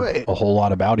remember a whole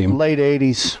lot about him. Late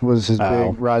 80s was his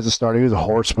big rise of stardom. He was a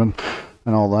horseman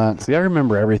and all that. See, I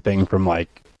remember everything from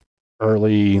like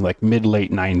early, like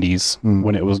mid-late 90s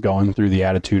when it was going through the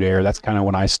Attitude Era. That's kind of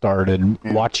when I started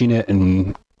watching it.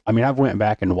 And I mean, I've went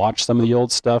back and watched some of the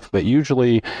old stuff, but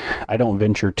usually I don't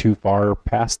venture too far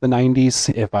past the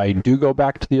 90s. If I do go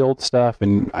back to the old stuff,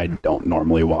 and I don't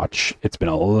normally watch, it's been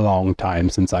a long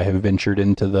time since I have ventured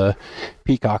into the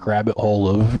Peacock rabbit hole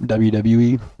of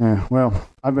WWE. Yeah, well,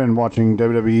 I've been watching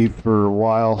WWE for a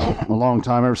while, a long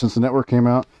time, ever since the network came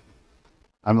out.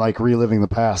 I'm like reliving the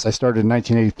past. I started in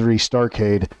 1983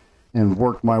 Starrcade and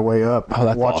worked my way up,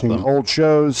 watching awesome. old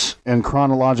shows in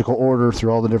chronological order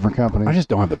through all the different companies. I just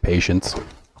don't have the patience.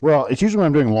 Well, it's usually when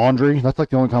I'm doing laundry. That's like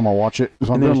the only time I'll watch it.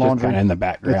 I'm doing laundry. Kind of in the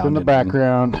background. It's in the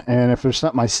background, and if there's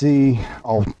something I see,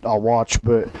 I'll watch.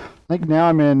 But I think now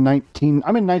I'm in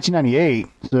 1998,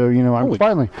 so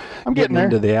I'm getting there.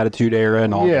 Into the Attitude Era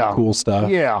and all that cool stuff.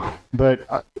 Yeah,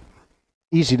 but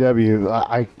ECW,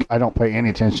 I don't pay any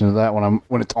attention to that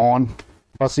when it's on.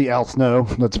 If I see Al Snow,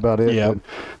 that's about it. Yeah.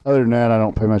 Other than that, I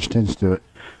don't pay much attention to it.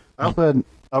 Go ahead.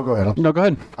 No, go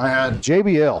ahead. I had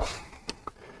JBL.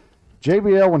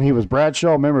 JBL when he was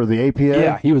Bradshaw, member of the APA.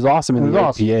 Yeah, he was awesome in the APA.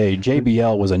 Awesome.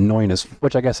 JBL was annoying as,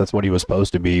 which I guess that's what he was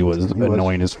supposed to be, was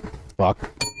annoying as fuck.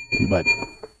 But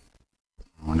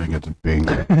I didn't get to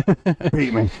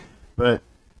beat me. But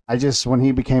when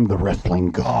he became the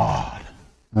wrestling god,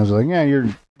 I was like, yeah, you're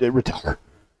retired.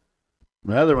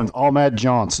 The other one's All Mad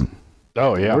Johnson.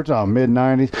 oh yeah, We're talking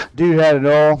mid-90s. Dude had it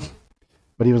all,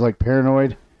 but he was like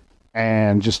paranoid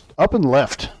and just up and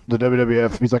left the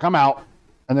WWF. He's like, I'm out.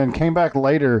 And then came back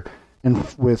later and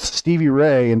with Stevie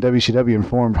Ray and WCW and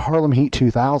formed Harlem Heat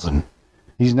 2000.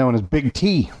 He's known as Big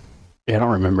T. yeah, I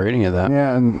don't remember any of that.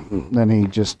 Yeah, and then he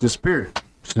just disappeared.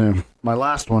 So my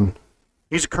last one,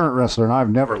 he's a current wrestler, and I've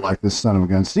never liked this son of a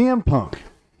gun. CM Punk.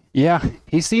 Yeah,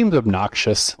 he seemed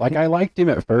obnoxious. Like, I liked him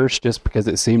at first just because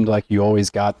it seemed like you always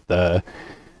got the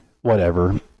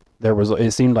whatever.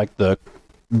 It seemed like the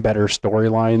better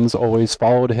storylines always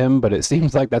followed him, but it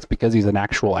seems like that's because he's an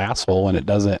actual asshole and it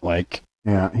doesn't like...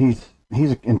 Yeah, he's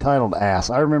an entitled ass.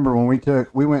 I remember when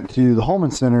we went to the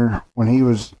Holman Center when he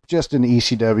was just in the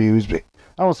ECW. He was, I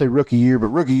don't want to say rookie year, but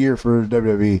rookie year for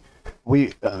WWE.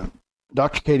 We,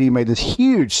 Dr. KD made this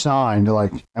huge sign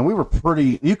and we were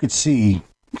you could see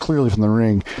clearly from the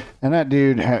ring, and that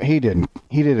dude, he didn't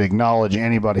acknowledge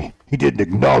anybody. He didn't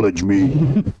acknowledge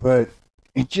me, but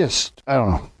he just, I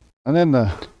don't know. And then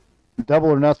the Double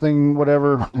or Nothing,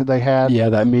 whatever they had. Yeah,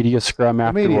 that media scrum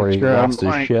after where he lost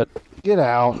his shit. Get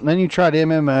out. And then you tried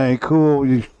MMA. Cool.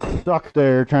 You stuck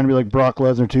there trying to be like Brock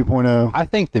Lesnar 2.0. I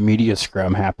think the media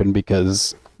scrum happened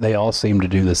because they all seem to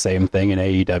do the same thing in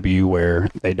AEW where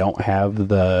they don't have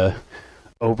the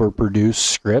overproduced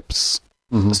scripts.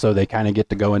 Mm-hmm. So they kind of get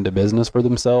to go into business for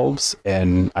themselves.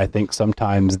 And I think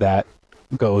sometimes that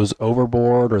goes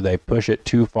overboard or they push it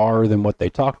too far than what they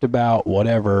talked about,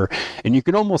 whatever. And you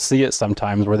can almost see it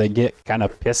sometimes where they get kind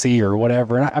of pissy or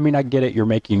whatever. And I mean, I get it, you're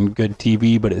making good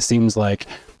TV, but it seems like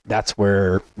that's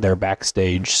where their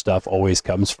backstage stuff always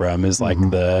comes from, is like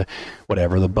the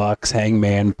Bucks,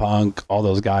 Hangman, Punk, all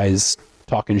those guys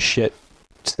talking shit,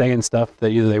 saying stuff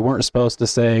that either they weren't supposed to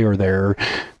say or they're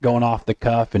going off the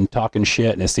cuff and talking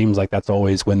shit. And it seems like that's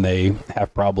always when they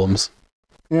have problems.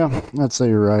 Yeah, I'd say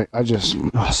you're right.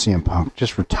 CM Punk,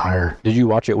 just retire. Did you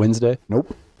watch it Wednesday?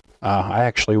 Nope. I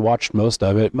actually watched most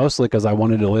of it, mostly because I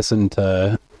wanted to listen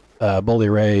to Bully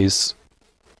Ray's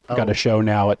got a show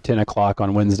now at 10 o'clock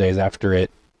on Wednesdays after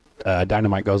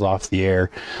Dynamite goes off the air.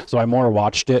 So I more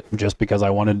watched it just because I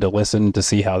wanted to listen to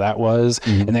see how that was.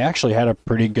 Mm-hmm. And they actually had a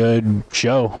pretty good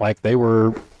show. Like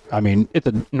it's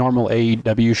a normal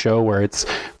AEW show where it's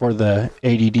for the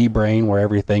ADD brain where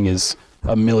everything is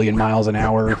a million miles an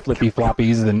hour, flippy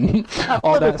floppies and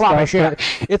all that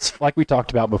stuff. It's like we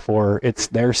talked about before. It's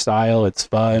their style. It's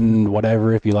fun,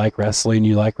 whatever. If you like wrestling,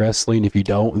 you like wrestling. If you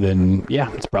don't, then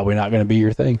yeah, it's probably not going to be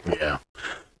your thing.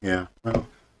 Yeah. Well,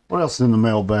 what else is in the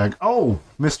mailbag? Oh,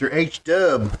 Mr. H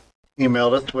Dub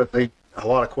emailed us with a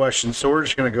lot of questions, so we're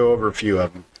just going to go over a few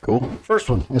of them. Cool. First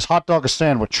one, is hot dog a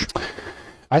sandwich?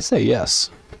 I say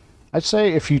yes. I'd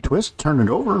say if you turn it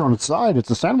over on its side, it's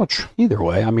a sandwich. Either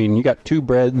way, I mean, you got two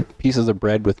pieces of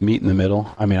bread with meat in the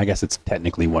middle. I mean, I guess it's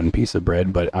technically one piece of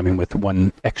bread, but I mean, with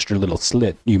one extra little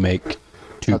slit, you make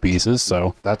two pieces.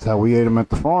 So that's how we ate them at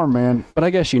the farm, man. But I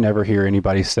guess you never hear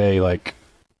anybody say like,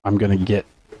 "I'm gonna get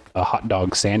a hot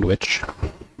dog sandwich."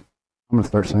 I'm gonna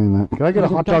start saying that. Can I get a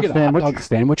hot dog sandwich? Hot dog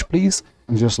sandwich, please.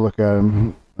 And just look at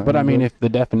him. But I mean, if the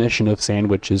definition of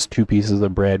sandwich is two pieces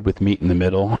of bread with meat in the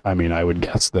middle, I mean, I would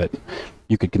guess that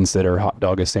you could consider a hot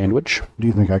dog a sandwich. Do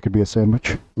you think I could be a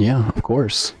sandwich? Yeah, of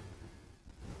course.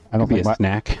 I don't Be think a my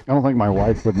snack. I don't think my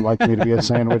wife would like me to be a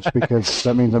sandwich because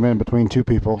that means I'm in between two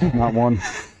people, not one.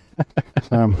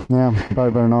 So yeah,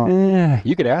 probably better not. Yeah,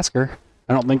 you could ask her.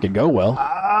 I don't think it'd go well.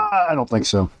 I don't think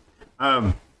so.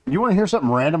 You want to hear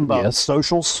something random about Yes.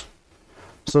 social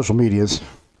medias?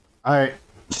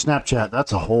 Snapchat.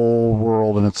 That's a whole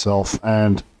world in itself,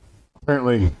 and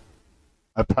apparently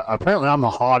I'm the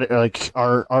hot, like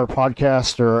our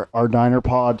podcast or our Diner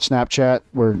Pod Snapchat.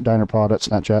 We're Diner Pod at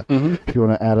Snapchat. If you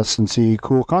want to add us and see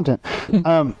cool content.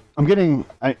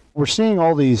 We're seeing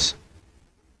all these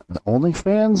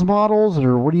OnlyFans models,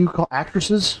 or what do you call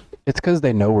actresses? It's because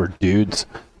they know we're dudes,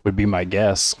 would be my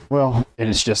guess. Well, And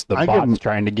it's just the I bots give 'em-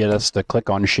 trying to get us to click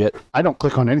on shit. I don't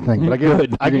click on anything, but I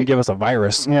Good. get. You're going to give us a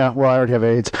virus. Yeah, well, I already have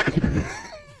AIDS.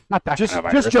 Not that Just kind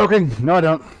of virus. joking. No, I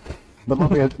don't.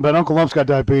 But Uncle Lump's got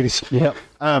diabetes. Yep.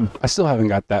 Um, I still haven't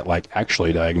got that, like,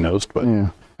 actually diagnosed, but Yeah.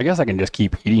 I guess I can just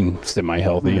keep eating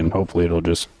semi-healthy and hopefully it'll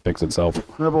just fix itself.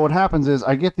 No, but what happens is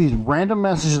I get these random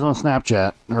messages on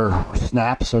Snapchat, or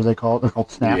snaps, or they're called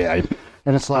snaps. Yeah,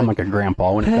 And it's I'm like, like a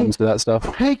grandpa when it comes to that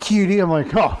stuff. hey, cutie. I'm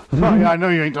like, oh, yeah, I know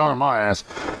you ain't talking my ass.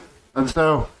 And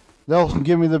so they'll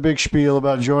give me the big spiel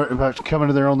about coming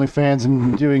to their OnlyFans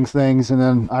and doing things, and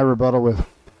then I rebuttal with,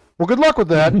 well, good luck with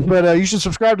that, but you should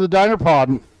subscribe to the Diner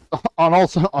Pod on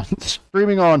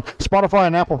streaming on Spotify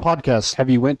and Apple Podcasts. Have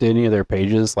you went to any of their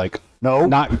pages? Like, No.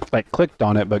 not like clicked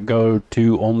on it, but go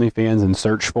to OnlyFans and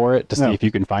search for it to see No. if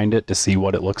you can find it, to see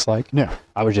what it looks like. No.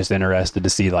 I was just interested to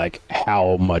see like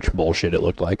how much bullshit it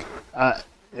looked like.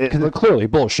 It 'Cause it's clearly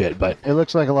bullshit, but It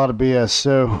looks like a lot of BS.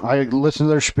 So I listen to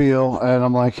their spiel, and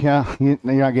I'm like, yeah, you're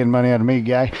not getting money out of me,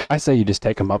 guy. I say you just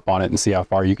take them up on it and see how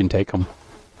far you can take them.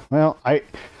 Well, I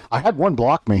had one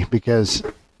block me because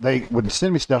they would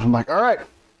send me stuff. I'm like, all right,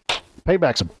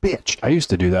 payback's a bitch. I used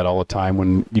to do that all the time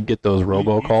when you'd get those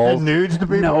robocalls. Nudes to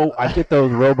people? No, I get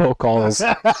those robocalls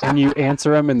and you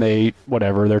answer them and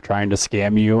they're trying to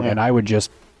scam you. And I would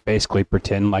just basically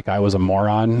pretend like I was a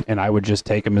moron and I would just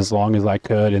take them as long as I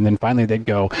could. And then finally they'd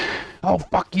go, oh,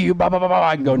 fuck you, blah, blah, blah, blah.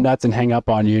 I'd go nuts and hang up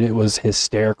on you. And it was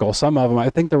hysterical. Some of them, I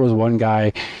think there was one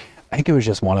guy, I think it was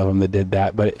just one of them that did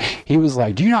that, but he was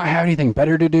like, do you not have anything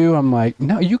better to do? I'm like,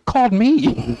 no, you called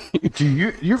me.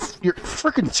 You're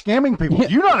freaking scamming people. Yeah.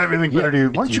 You don't have anything better to do.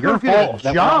 Why don't It's you go your get a fault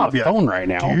that we're on job? the You phone right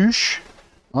now. douche.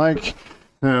 Like,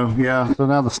 no, yeah. So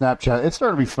now the Snapchat, it's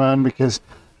starting to be fun because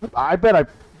I bet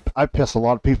I piss a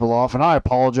lot of people off, and I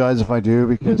apologize if I do,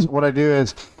 because what I do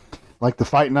is, like the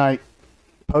fight night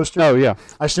poster. Oh, yeah.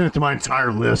 I send it to my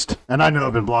entire list, and I know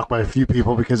I've been blocked by a few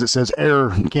people because it says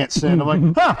error, you can't send. I'm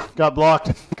like, got blocked.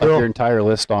 Like Cool. your entire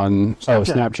list on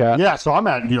Snapchat. Yeah, so I'm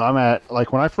at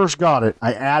like when I first got it,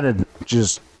 I added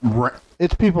just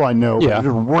it's people I know, Yeah. just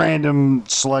random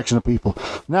selection of people.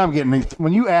 Now I'm getting,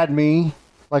 when you add me,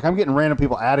 like I'm getting random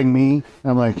people adding me,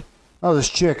 and I'm like, oh, this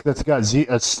chick that's got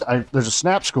there's a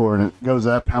snap score and it goes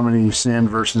up how many you send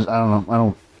versus I don't know, I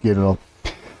don't get it all.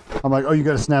 I'm like, oh, you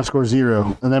got a snap score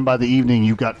 0, and then by the evening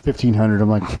you got 1,500. I'm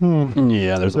like,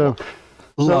 Yeah, there's a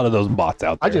lot of those bots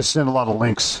out there. I just send a lot of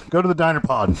links. Go to the Diner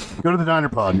Pod. Go to the Diner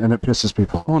Pod, and it pisses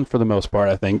people. Well, and for the most part,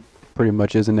 I think pretty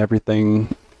much isn't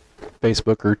everything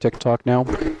Facebook or TikTok now.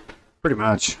 Pretty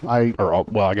much. Well,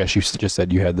 I guess you just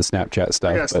said you had the Snapchat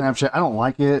stuff. I got but Snapchat. I don't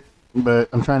like it, but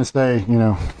I'm trying to stay,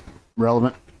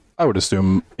 relevant. I would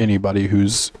assume anybody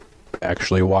who's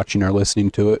actually watching or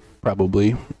listening to it,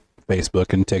 probably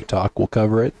Facebook and TikTok will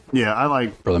cover it Yeah, I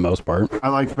like for the most part.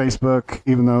 Facebook,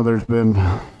 even though there's been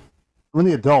when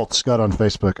the adults got on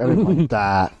Facebook, I didn't like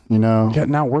that. Yeah,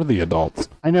 now we're the adults.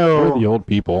 I know. We're the old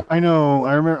people. I know.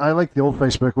 I remember. I like the old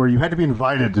Facebook where you had to be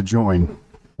invited to join.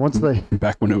 Once they,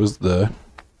 Back when it was the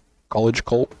college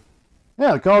cult.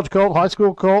 yeah, the college cult, high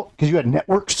school cult, because you had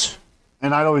networks,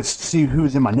 and I'd always see who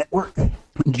was in my network.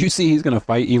 Did you see he's going to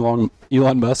fight Elon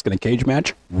Musk in a cage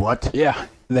match? What? Yeah.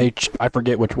 I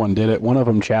forget which one did it. One of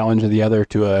them challenged the other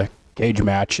to a cage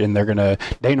match, and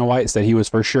Dana White said he was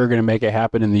for sure going to make it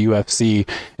happen in the UFC,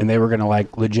 and they were going to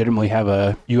like legitimately have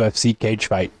a UFC cage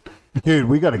fight. Dude,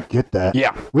 we got to get that.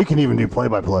 Yeah. We can even do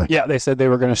play-by-play. Yeah, they said they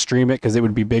were going to stream it because it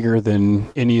would be bigger than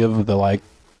any of the like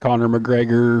Conor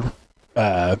McGregor,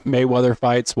 Mayweather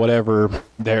fights, whatever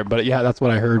there. But yeah, that's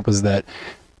what I heard was that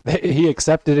he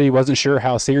accepted it. He wasn't sure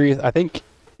how serious. I think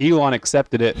Elon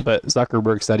accepted it, but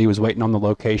Zuckerberg said he was waiting on the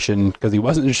location because he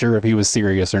wasn't sure if he was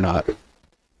serious or not.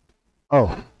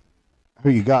 Oh, who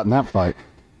you got in that fight?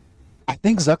 I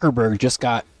think Zuckerberg just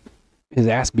got his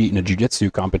ass beat in a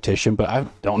jiu-jitsu competition, but I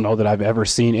don't know that I've ever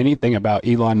seen anything about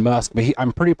Elon Musk. But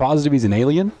I'm pretty positive he's an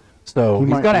alien. So he's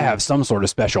might got to be. have some sort of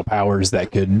special powers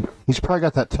that could. He's probably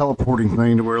got that teleporting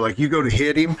thing to where, like, you go to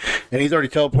hit him, and he's already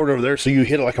teleported over there, so you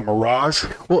hit it like a mirage.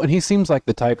 Well, and he seems like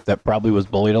the type that probably was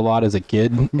bullied a lot as a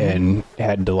kid and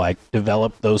had to, like,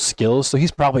 develop those skills. So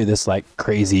he's probably this, like,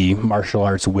 crazy martial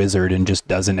arts wizard and just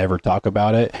doesn't ever talk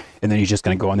about it. And then he's just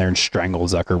going to go in there and strangle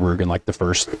Zuckerberg in, like, the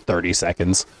first 30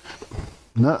 seconds.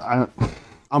 No,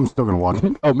 I'm still going to watch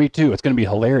it. Oh, me too. It's going to be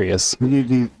hilarious.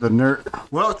 The nerd.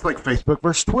 Well, it's like Facebook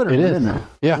versus Twitter, It is. isn't it?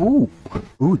 Yeah. Ooh,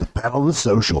 the battle of the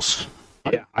socials.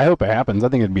 Yeah. I hope it happens. I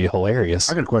think it'd be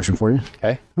hilarious. I got a question for you.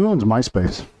 Okay. Who owns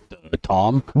MySpace?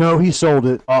 Tom? No, he sold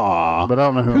it. Aw. But I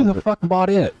don't know who Who owns the it. fuck bought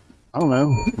it? I don't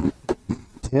know.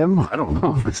 Tim? I don't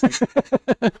know. I was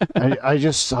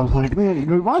like, man,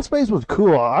 MySpace was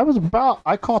cool.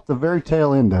 I caught the very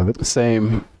tail end of it.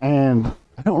 Same. And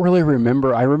I don't really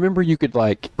remember. I remember you could,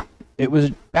 like, it was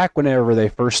back whenever they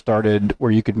first started where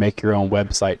you could make your own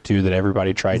website too that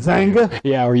everybody tried to do. Zanga?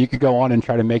 Yeah, or you could go on and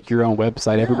try to make your own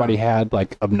website. Everybody had,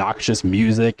 like, obnoxious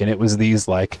music, and it was these,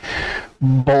 like,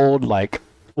 bold, like,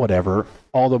 whatever.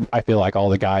 I feel like all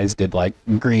the guys did, like,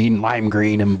 green, lime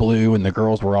green, and blue, and the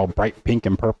girls were all bright pink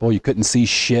and purple. You couldn't see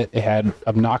shit. It had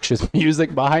obnoxious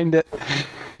music behind it.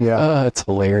 yeah. It's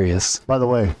hilarious. By the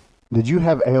way, did you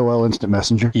have AOL Instant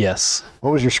Messenger? Yes.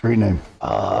 What was your screen name?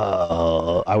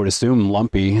 I would assume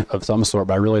Lumpy of some sort,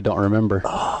 but I really don't remember.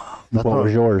 What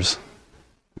was yours?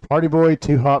 Party Boy,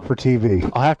 Too Hot for TV.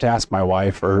 I'll have to ask my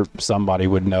wife, or somebody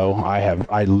would know.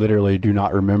 I literally do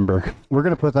not remember. We're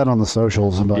gonna put that on the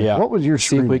socials. And be like, Yeah. what was your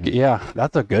See if screen we name? could, yeah,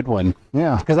 that's a good one.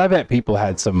 Yeah. Because I bet people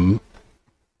had some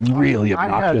really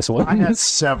obnoxious ones. I had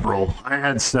several.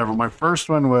 My first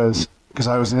one was because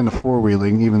I was into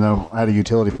four-wheeling, even though I had a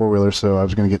utility four-wheeler, so I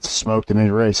was going to get smoked in any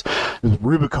race. It was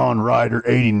Rubicon Rider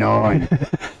 89.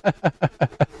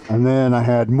 And then I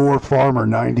had More Farmer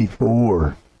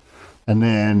 94. And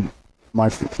then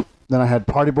I had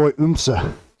Party Boy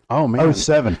Oomsa Oh, man.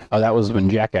 07. Oh, that was when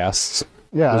Jackass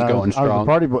Yeah, was I going I was strong. a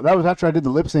party boy. That was after I did the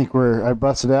lip sync where I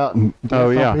busted out and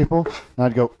danced yeah. on people, and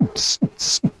I'd go.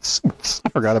 I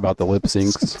forgot about the lip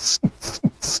syncs.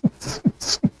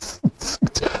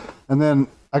 And then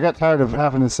I got tired of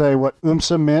having to say what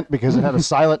Oomsa meant because it had a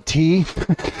silent T.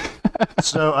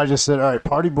 So I just said, all right,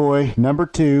 Party Boy, number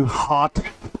 2, hot,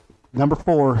 number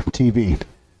 4, TV.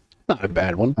 Not a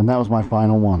bad one. And that was my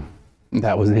final one.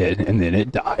 That was it, and then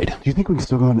it died. Do you think we can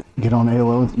still go and get on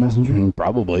AOL Instant Messenger?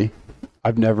 Probably.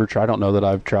 I've never tried. I don't know that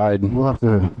I've tried. We'll have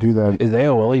to do that. Is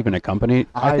AOL even a company?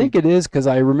 I think it is, because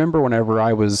I remember whenever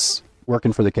I was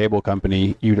working for the cable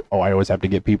company, I always have to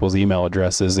get people's email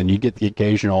addresses, and you get the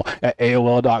occasional at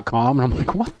AOL.com, and I'm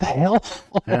like, what the hell?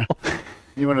 Yeah.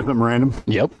 You want something random?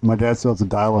 Yep. My dad still has a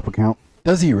dial-up account.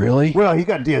 Does he really? Well, he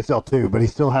got DSL too, but he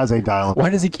still has a dial-up. Why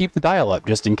does he keep the dial-up,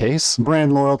 just in case?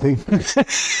 Brand loyalty.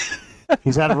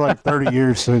 He's had it for like 30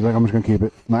 years, so he's like, I'm just going to keep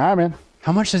it. I'm like, all right, man.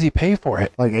 How much does he pay for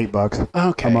it? Like $8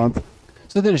 Okay. a month.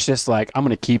 So then it's just like, I'm going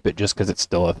to keep it just because it's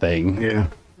still a thing. Yeah.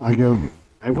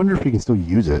 I wonder if he can still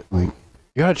use it. Like,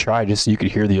 You gotta try just so you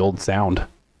could hear the old sound.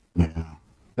 yeah. That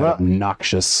Well,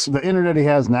 obnoxious. the internet he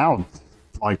has now,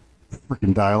 it's like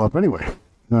freaking dial-up anyway.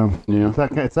 So Yeah.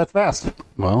 it's that fast.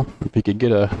 Well, if he could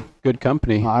get a good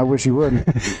company. I wish he would,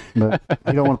 but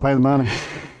he don't want to pay the money.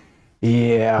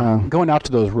 Yeah. Going out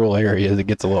to those rural areas, it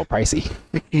gets a little pricey.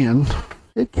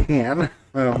 It can.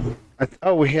 Well,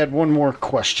 we had one more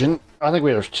question. I think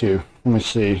there's two. Let me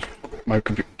see. My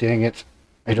computer. Dang it!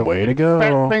 I don't. Way to go.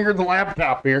 Fat fingered the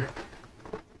laptop here.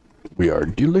 We are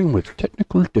dealing with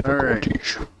technical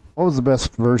difficulties. What was the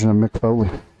best version of Mick Foley?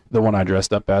 The one I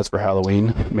dressed up as for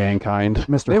Halloween, Mankind.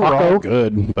 Mr. They were all Sacco?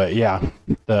 good, but yeah,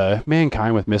 the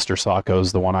Mankind with Mr. Sacco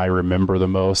is the one I remember the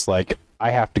most. Like,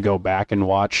 I have to go back and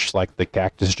watch like the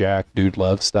Cactus Jack Dude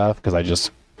Love stuff because I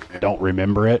just don't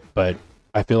remember it. But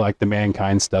I feel like the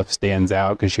Mankind stuff stands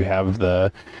out because you have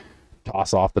the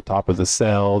toss off the top of the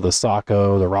cell, the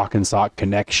Sacco, the Rock and Sock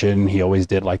connection. He always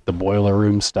did like the boiler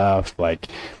room stuff. Like,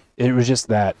 it was just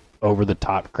that over the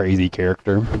top crazy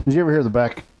character. Did you ever hear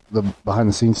the behind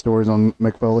the scenes stories on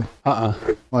Mick Foley?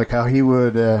 Like how he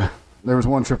would. There was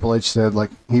one Triple H said like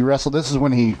he wrestled. This is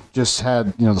when he just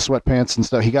had the sweatpants and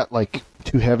stuff. He got like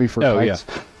too heavy for tights.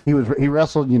 Yeah. He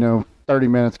wrestled 30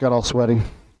 minutes, got all sweaty,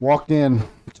 walked in,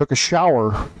 took a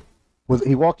shower.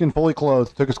 He walked in fully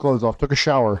clothed, took his clothes off, took a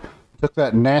shower, took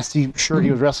that nasty shirt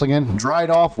he was wrestling in, dried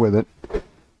off with it, and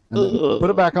then put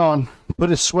it back on, put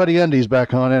his sweaty undies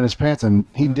back on and his pants, and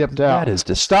he dipped out. That is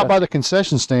disgusting. Stopped by the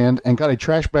concession stand and got a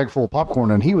trash bag full of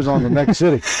popcorn, and he was on the next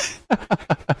city.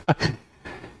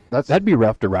 That'd be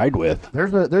rough to ride with.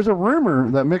 There's a rumor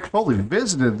that Mick Foley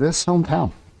visited this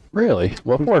hometown. Really?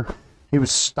 What for? He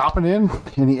was stopping in,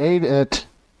 and he ate at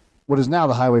what is now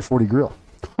the Highway 40 Grill.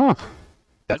 Huh.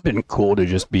 That'd been cool to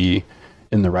just be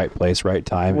in the right place, right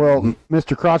time. Well,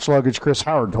 Mr. Crotch Luggage, Chris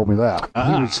Howard, told me that.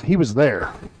 He was there.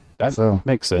 That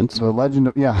makes sense. The legend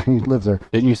of, he lives there.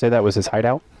 Didn't you say that was his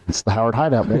hideout? It's the Howard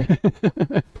hideout, baby.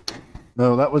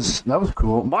 No, that was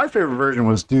cool. My favorite version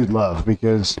was Dude Love,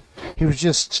 because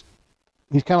he's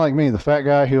kind of like me, the fat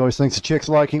guy who always thinks the chicks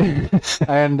like him.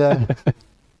 And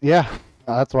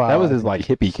that's why that was his like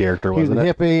hippie character, wasn't it? He was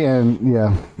a hippie,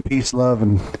 and peace, love,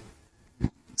 and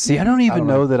see, I don't even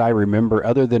know that I remember,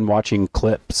 other than watching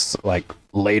clips like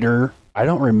later. I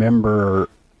don't remember,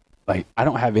 like, I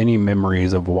don't have any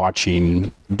memories of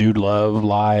watching Dude Love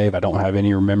live. I don't have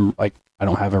any I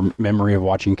don't have a memory of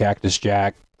watching Cactus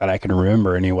Jack that I can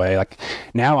remember anyway. Like,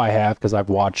 now I have, because I've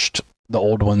watched the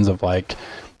old ones of like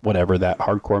whatever, that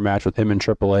hardcore match with him and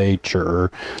Triple H,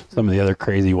 or some of the other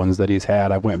crazy ones that he's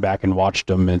had. I went back and watched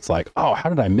them, and it's like, oh, how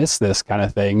did I miss this kind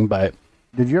of thing? But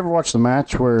did you ever watch the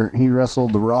match where he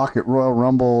wrestled The Rock at Royal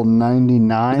Rumble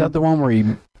 99? Is that the one where he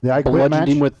bludgeoned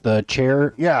him with the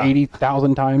chair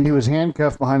 80,000 times? He was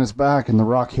handcuffed behind his back, and The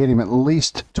Rock hit him at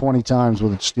least 20 times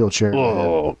with a steel chair.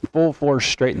 Oh, full force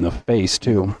straight in the face,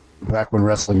 too. Back when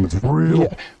wrestling was real.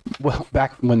 Yeah. Well,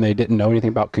 back when they didn't know anything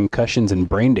about concussions and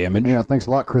brain damage. Yeah, thanks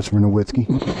a lot, Christopher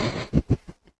Nowitzki.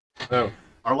 So,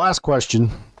 our last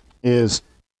question is,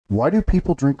 why do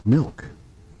people drink milk?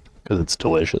 Because it's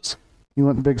delicious. You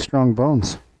want big, strong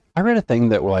bones. I read a thing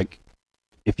that, like,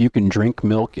 if you can drink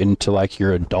milk into, like,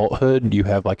 your adulthood, you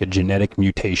have, like, a genetic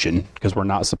mutation, because we're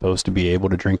not supposed to be able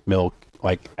to drink milk,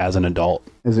 like, as an adult.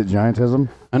 Is it giantism?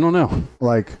 I don't know.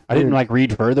 Like, I didn't, like,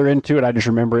 read further into it. I just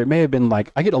remember it may have been,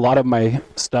 like, I get a lot of my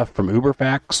stuff from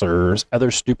Uberfacts or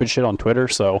other stupid shit on Twitter,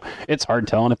 so it's hard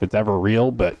telling if it's ever real,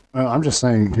 but... I'm just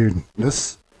saying, dude,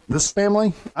 this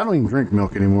family, I don't even drink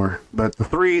milk anymore, but the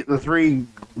three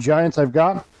giants I've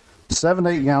got, 7 to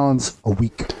 8 gallons a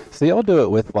week. See, I'll do it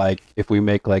with, like, if we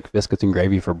make, like, biscuits and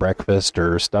gravy for breakfast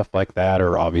or stuff like that,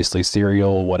 or obviously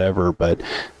cereal, whatever, but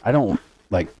I don't,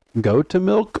 like, go to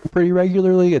milk pretty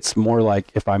regularly. It's more like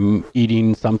if I'm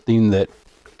eating something that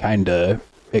kind of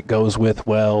it goes with,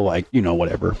 well, like,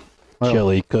 whatever.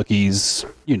 Chili, cookies,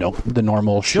 the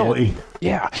normal chili. Shit.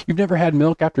 Yeah. You've never had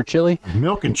milk after chili?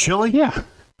 Milk and chili? Yeah.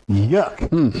 Yuck.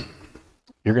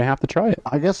 You're going to have to try it.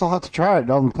 I guess I'll have to try it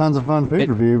on Tons of Fun Food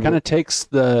Review. It kind of takes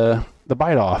the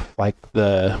bite off, like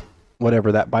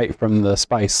that bite from the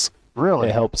spice. Really?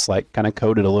 It helps, like, kind of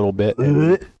coat it a little bit.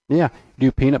 Yeah.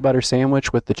 Do peanut butter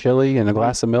sandwich with the chili and a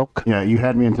glass of milk. Yeah, you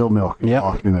had me until milk. Yeah.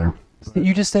 Walked in there.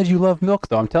 You just said you love milk,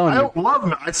 though. I'm telling you. I don't love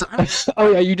milk.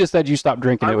 Oh, yeah, you just said you stopped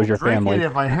drinking it with your family. I will drink it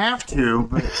if I have to,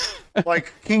 but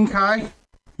like King Kai,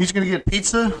 he's going to get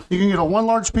pizza. He can get a 1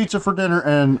 large pizza for dinner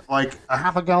and like a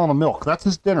half a gallon of milk. That's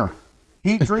his dinner.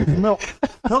 He drinks milk.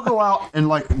 He'll go out and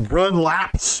like run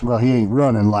laps. Well, he ain't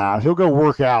running laps. He'll go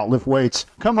work out, lift weights,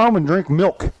 come home and drink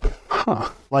milk. Huh.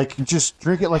 Like, just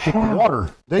drink it like it's water.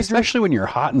 Especially when you're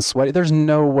hot and sweaty. There's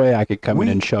no way I could come in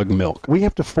and chug milk. We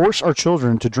have to force our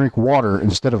children to drink water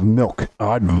instead of milk.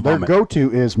 Oh, I'd vomit. Their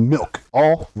go-to is milk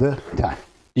all the time.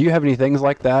 Do you have any things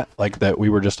like that we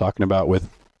were just talking about with,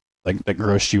 like, that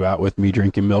grossed you out with me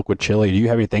drinking milk with chili? Do you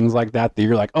have any things like that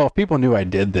you're like, oh, if people knew I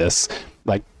did this,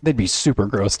 like, they'd be super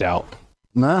grossed out?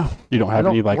 No. You don't have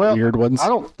any, like, weird ones? I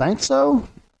don't think so.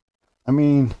 I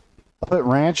mean, I put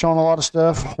ranch on a lot of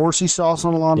stuff, horsey sauce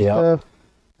on a lot of stuff.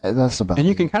 That's about it. And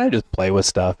you can kind of just play with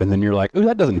stuff, and then you're like, ooh,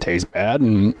 that doesn't taste bad,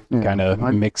 and kind of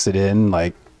mix it in,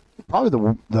 like...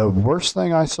 Probably the worst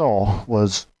thing I saw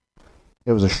was,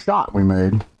 it was a shot we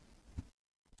made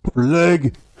for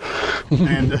Leg.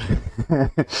 And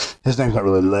his name's not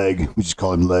really Leg. We just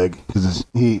call him Leg because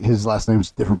his last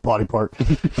name's a different body part.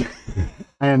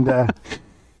 And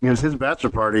it was his bachelor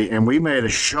party, and we made a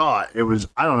shot. It was,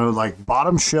 I don't know, like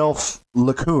bottom shelf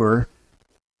liqueur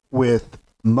with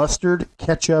mustard,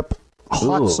 ketchup,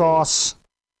 hot sauce,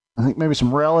 I think maybe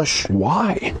some relish.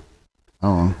 Why?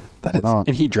 I don't know.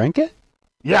 And he drank it?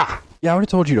 Yeah. Yeah, I would have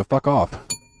told you to fuck off.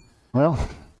 Well,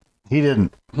 he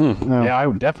didn't. No. Yeah,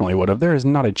 I definitely would have. There is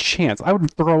not a chance. I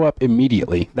would throw up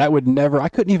immediately. That would never... I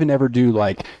couldn't even ever do,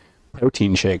 like,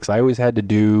 protein shakes. I always had to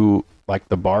do, like,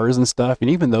 the bars and stuff. And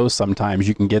even those, sometimes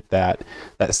you can get that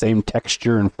same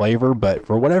texture and flavor. But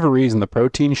for whatever reason, the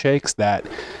protein shakes, that,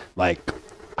 like...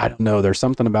 I don't know. There's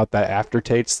something about that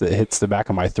aftertaste that hits the back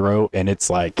of my throat, and it's,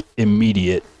 like,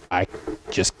 immediate. I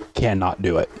just cannot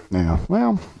do it. Yeah.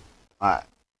 Well, I'm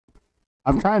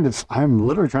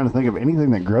literally trying to think of anything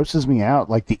that grosses me out,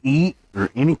 like to eat or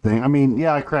anything. I mean,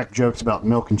 yeah, I crack jokes about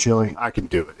milk and chili. I can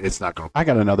do it. It's not going to... I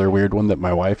got another weird one that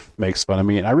my wife makes fun of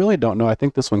me, and I really don't know. I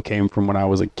think this one came from when I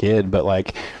was a kid, but,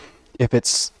 like, if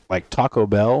it's like Taco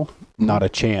Bell, not a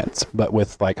chance. But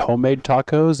with like homemade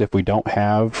tacos, if we don't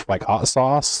have like hot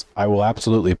sauce, I will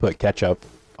absolutely put ketchup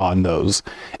on those.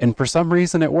 And for some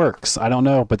reason it works. I don't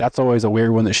know, but that's always a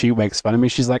weird one that she makes fun of me.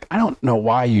 She's like, I don't know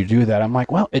why you do that. I'm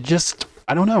like, well,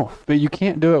 I don't know. But you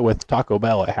can't do it with Taco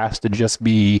Bell. It has to just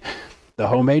be the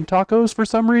homemade tacos for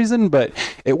some reason, but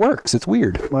it works. It's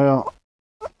weird. Well,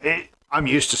 I'm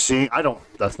used to seeing.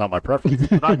 That's not my preference,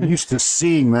 but I'm used to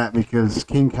seeing that because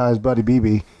King Kai's buddy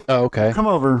BB. Oh, okay. Come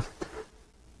over.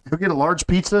 He'll get a large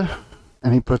pizza,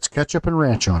 and he puts ketchup and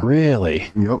ranch on it.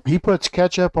 Really? Yep. He puts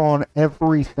ketchup on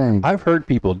everything. I've heard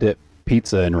people dip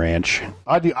pizza in ranch.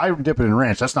 I do. I dip it in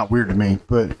ranch. That's not weird to me,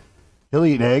 but he'll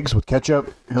eat eggs with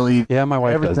ketchup. He'll eat. Yeah, my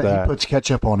wife everything. does that. He puts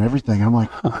ketchup on everything. I'm like,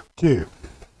 dude.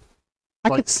 I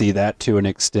could see that to an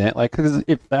extent. Like, cause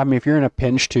if you're in a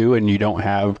pinch too, and you don't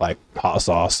have like hot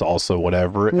sauce, salsa,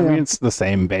 whatever. I mean, it's the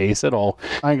same base. It'll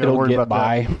get by. I ain't gotta worry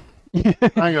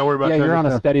about that. Yeah, you're on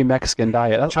a steady Mexican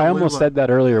diet. I almost said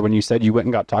that earlier when you said you went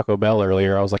and got Taco Bell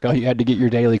earlier. I was like, oh, you had to get your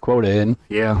daily quota in.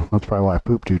 Yeah, that's probably why I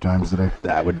pooped 2 times today.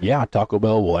 Taco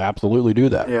Bell will absolutely do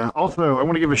that. Yeah. Also, I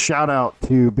want to give a shout out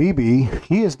to BB.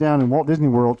 He is down in Walt Disney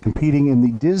World competing in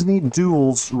the Disney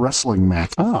Duels wrestling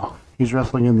match. Oh. He's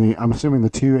wrestling in I'm assuming the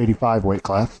 285 weight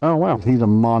class. Oh, wow. He's a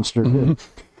monster.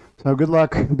 So good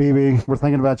luck, BB. We're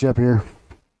thinking about you up here.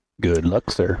 Good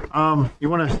luck, sir. You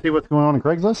want to see what's going on in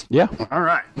Craigslist? Yeah. All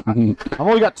right. I've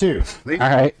only got 2. All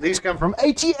right. These come from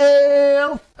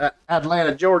ATL,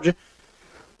 Atlanta, Georgia.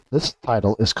 This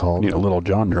title is called... Need a little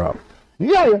John drop.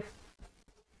 Yeah.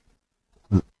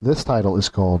 This title is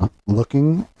called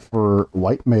Looking for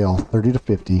White Male 30 to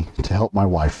 50 to Help My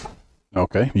Wife.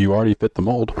 Okay. You already fit the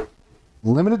mold.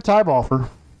 Limited time offer.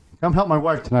 Come help my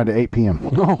wife tonight at 8 p.m.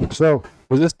 Oh. So...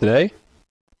 Was this today?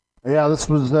 Yeah, this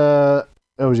was...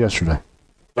 It was yesterday.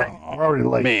 Dang, we're already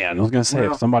late. Man, I was going to say,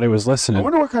 if somebody was listening. I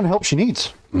wonder what kind of help she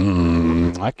needs.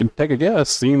 I can take a guess.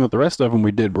 Seeing that the rest of them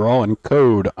we did were all in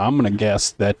code, I'm going to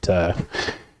guess that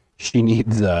she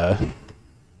needs...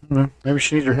 Maybe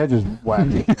she needs her hedges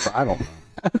whacked. I don't know.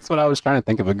 That's what I was trying to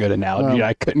think of a good analogy.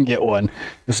 I couldn't get one.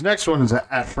 This next one is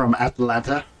from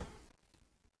Atlanta.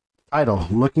 Title,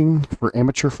 Looking for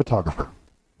Amateur Photographer.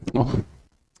 Oh.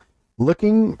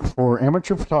 Looking for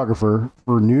amateur photographer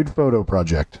for nude photo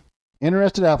project.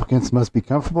 Interested applicants must be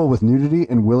comfortable with nudity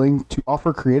and willing to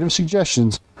offer creative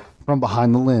suggestions from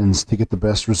behind the lens to get the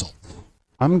best results.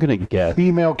 I'm going to guess.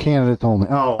 Female candidates only.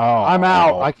 Oh, I'm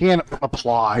out. I can't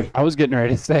apply. I was getting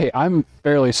ready to say, I'm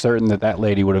fairly certain that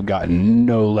lady would have gotten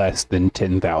no less than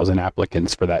 10,000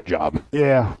 applicants for that job.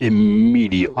 Yeah.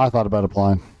 Immediately. I thought about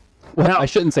applying. Well, I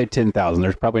shouldn't say 10,000.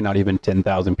 There's probably not even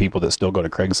 10,000 people that still go to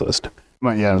Craigslist.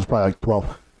 Well, yeah, it was probably like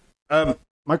 12.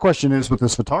 My question is with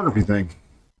this photography thing.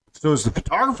 So is the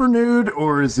photographer nude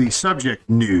or is the subject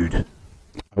nude?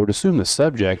 I would assume the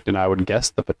subject, and I would guess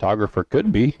the photographer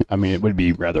could be. I mean, it would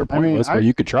be rather pointless, but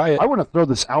you could try it. I want to throw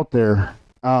this out there.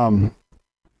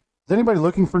 Is anybody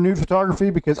looking for nude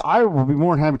photography? Because I will be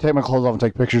more than happy to take my clothes off and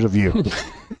take pictures of you.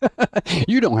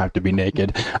 You don't have to be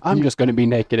naked. I'm just going to be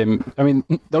naked. And I mean,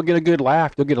 they'll get a good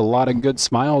laugh. They'll get a lot of good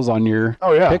smiles on your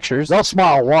pictures. They'll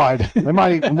smile wide. They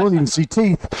might won't even see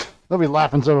teeth. They'll be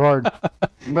laughing so hard.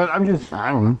 But I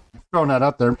don't know, throwing that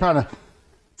out there. I'm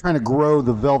trying to grow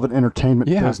the Velvet Entertainment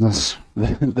business.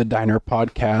 The Diner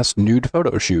Podcast nude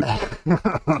photo shoot. You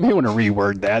may want to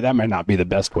reword that. That might not be the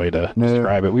best way to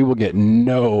describe it. We will get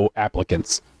no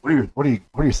applicants. What are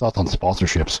your thoughts on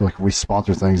sponsorships? Like we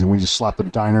sponsor things and we just slap the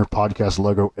Diner Podcast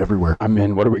logo everywhere. I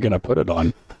mean, what are we going to put it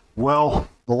on? Well,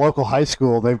 the local high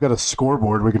school, they've got a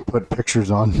scoreboard we can put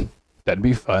pictures on. That'd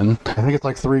be fun. I think it's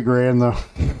like $3,000 though.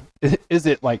 Is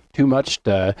it like too much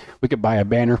we could buy a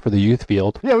banner for the youth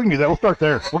field? Yeah, we can do that. We'll start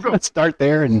there. Let's start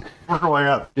there and work our way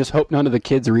up. Just hope none of the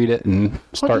kids read it and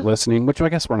start listening, which I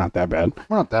guess we're not that bad.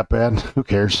 We're not that bad. Who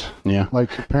cares? Yeah. Like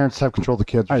parents have control of the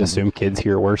kids. I assume kids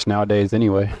hear worse nowadays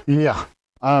anyway. Yeah.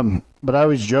 But I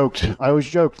always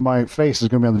joked my face is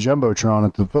going to be on the Jumbotron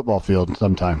at the football field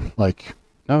sometime. Like,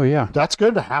 oh yeah. That's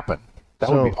going to happen. That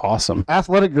would be awesome.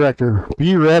 Athletic director,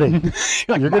 be ready.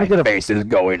 You're going to get face is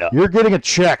going up. You're getting a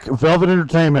check. Velvet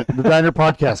Entertainment, the Diner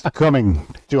Podcast, coming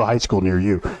to a high school near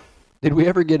you. Did we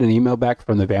ever get an email back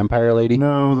from the vampire lady?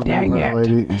 No, the vampire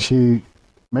lady.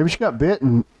 Maybe she got bit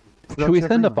and. Should we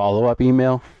send a follow-up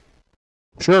email?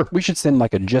 Sure. We should send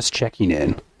like a just checking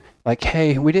in. Like,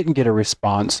 hey, we didn't get a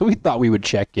response, so we thought we would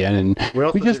check in,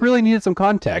 and we just really needed some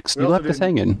context. You left us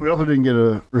hanging. We also didn't get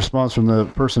a response from the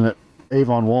person at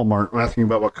Avon Walmart asking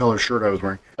about what color shirt I was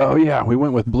wearing. Oh, yeah. We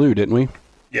went with blue, didn't we?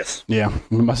 Yes. Yeah.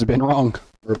 We must have been wrong.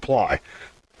 Reply.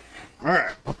 All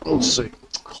right. Let's see.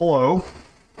 Hello.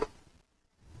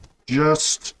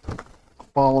 Just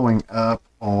following up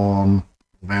on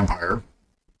vampire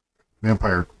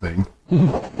thing.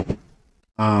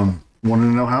 Wanted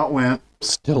to know how it went.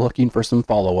 Still looking for some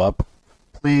follow-up.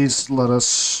 Please let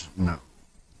us know.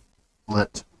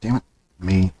 Damn it,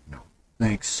 me know.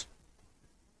 Thanks.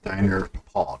 Diner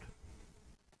Pod.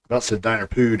 About said Diner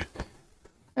Pood.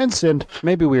 And send.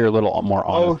 Maybe we were a little more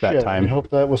honest that time. I hope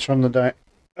that was from the Diner.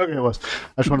 Okay, it was.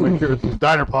 I just want to make sure it's the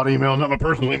Diner Pod email, not my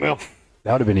personal email.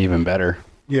 That would have been even better.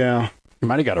 Yeah. You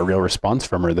might have got a real response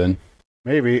from her then.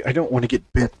 Maybe. I don't want to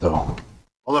get bit, though.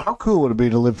 Although, how cool would it be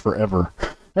to live forever?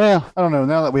 Yeah, I don't know.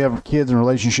 Now that we have kids and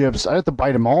relationships, I have to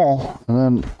bite them all, and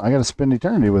then I got to spend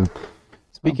eternity with them.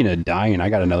 Speaking of dying, I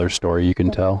got another story you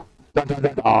can tell.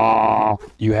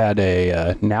 You had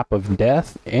a nap of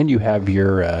death, and you have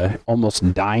your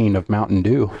almost dying of Mountain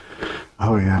Dew.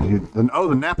 Oh, yeah. Dude. The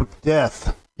nap of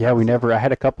death. Yeah, I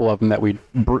had a couple of them that we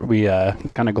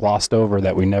kind of glossed over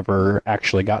that we never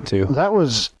actually got to. That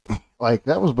was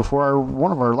before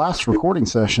one of our last recording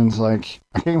sessions. Like,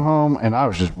 I came home and I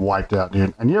was just wiped out,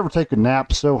 dude. And you ever take a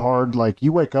nap so hard, like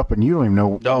you wake up and you don't even know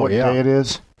what day it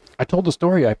is? I told the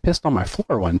story. I pissed on my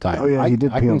floor one time. Oh, yeah, you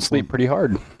did. I can sleep pretty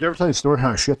hard. Did you ever tell the story how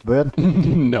I shit the bed?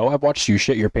 No, I've watched you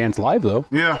shit your pants live, though.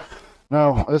 Yeah.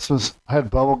 No, I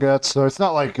had bubble guts, so it's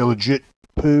not like a legit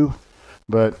poo,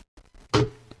 but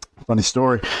funny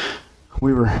story.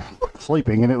 We were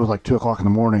sleeping, and it was like 2 o'clock in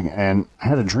the morning, and I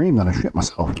had a dream that I shit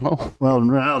myself. Oh. Well, in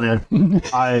reality,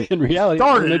 I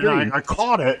started it, and I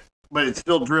caught it, but it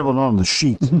still dribbled on the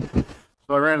sheets.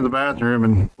 So I ran to the bathroom,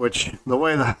 and which the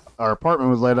way that our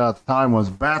apartment was laid out at the time was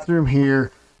bathroom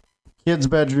here, kids'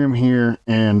 bedroom here,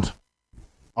 and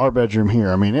our bedroom here.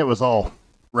 I mean, it was all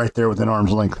right there within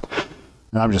arm's length.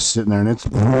 And I'm just sitting there, and it's,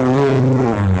 going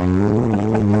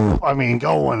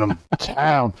to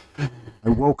town. I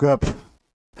woke up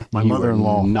my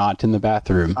mother-in-law. Not in the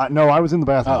bathroom. No, I was in the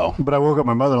bathroom. Oh. But I woke up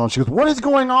my mother-in-law, and she goes, "What is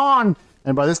going on?"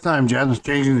 And by this time, Jasmine's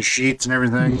changing the sheets and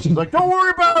everything. She's like, "Don't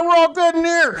worry about it. We're all good in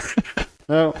here."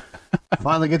 So,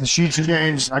 finally get the sheets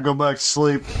changed. I go back to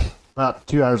sleep. About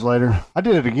 2 hours later, I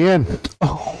did it again.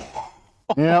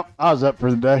 Yeah, I was up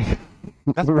for the day.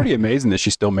 That's pretty amazing that she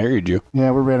still married you.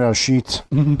 Yeah, we ran out of sheets.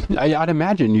 I'd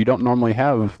imagine you don't normally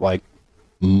have, like,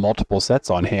 multiple sets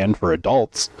on hand for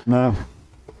adults. No.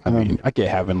 I mean, I get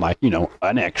having, like,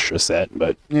 an extra set,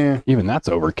 but Yeah. even that's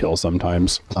overkill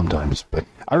sometimes. Sometimes, but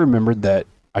I remembered that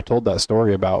I told that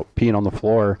story about peeing on the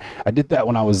floor. I did that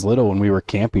when I was little when we were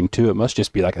camping, too. It must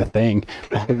just be like a thing.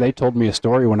 They told me a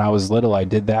story when I was little. I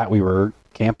did that. We were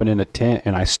camping in a tent,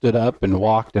 and I stood up and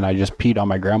walked, and I just peed on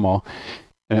my grandma.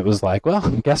 And it was like, well,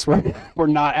 guess we're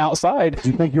not outside. Do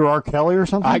you think you were R. Kelly or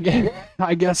something?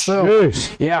 I guess so.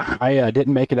 Jeez. Yeah, I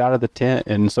didn't make it out of the tent,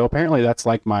 and so apparently that's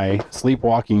like my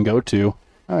sleepwalking go-to.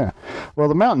 Oh, yeah. Well,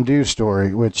 the Mountain Dew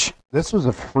story, which this was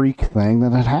a freak thing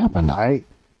that had happened. I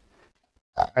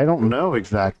don't know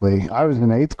exactly. I was in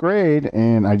 8th grade,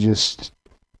 and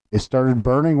it started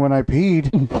burning when I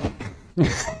peed.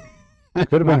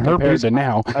 Could have been herpes. To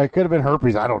now. I could have been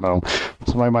herpes. I don't know.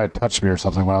 Somebody might have touched me or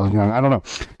something when I was young. I don't know.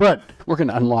 But we're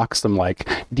gonna unlock some like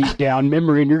deep down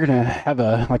memory, and you're gonna have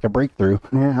a breakthrough.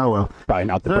 Yeah. Oh well. Probably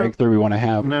not the breakthrough we want to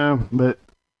have. No, but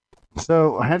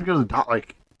so I had to go to the doctor.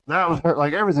 Like that was hurt.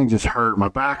 Like everything just hurt. My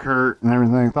back hurt and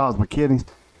everything. I thought it was my kidneys.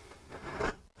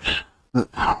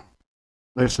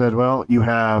 They said, "Well, you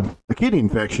have a kidney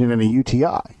infection and a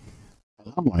UTI."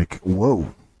 I'm like,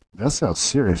 "Whoa." That sounds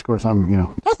serious. Of course,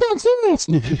 that sounds serious.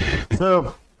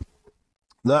 So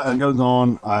that goes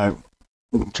on. I'm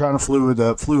trying to fluid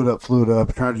up,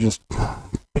 trying to just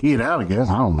pee it out, I guess.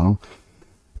 I don't know.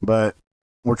 But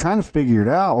we're trying to figure it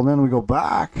out. And then we go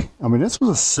back. I mean, this was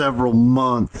a several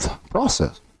month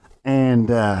process. And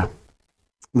the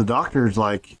doctor's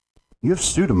like, "You have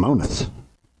Pseudomonas."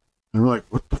 And we're like,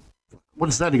 what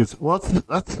is that? He goes, "Well,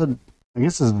 I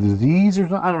guess it's a disease or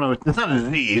something. I don't know. It's not a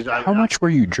disease." How much were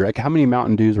you drinking? How many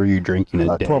Mountain Dews were you drinking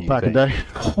a day? 12-pack a day.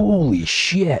 Holy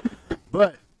shit!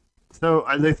 But so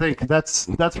they think that's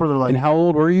where they're like. And how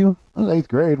old were you? I was 8th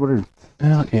grade. What are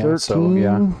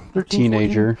 13, 13,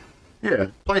 teenager. 14?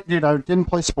 Yeah, dude. I didn't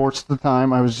play sports at the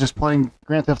time. I was just playing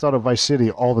Grand Theft Auto Vice City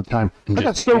all the time. And I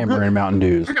got just so hammering good. Mountain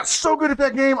Dews. I got so good at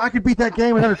that game. I could beat that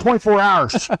game in under 24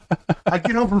 hours. I'd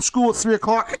get home from school at 3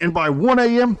 o'clock, and by 1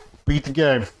 a.m., beat the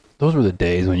game. Those were the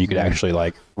days when you could actually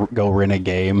like go rent a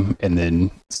game and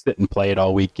then sit and play it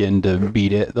all weekend to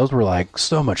beat it. Those were like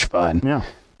so much fun. Yeah.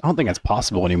 I don't think that's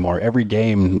possible anymore. Every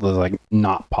game was like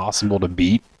not possible to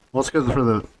beat. Well, it's because for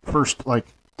the first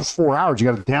 4 hours,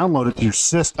 you got to download it to your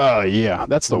system. Oh yeah,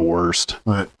 that's the worst.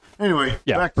 But anyway,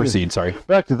 Yeah, proceed. Sorry.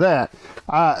 Back to that.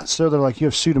 So they're like, "You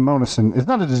have Pseudomonas," and it's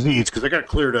not a disease because I got it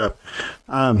cleared up.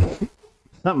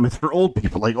 something. It's for old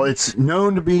people. Like, it's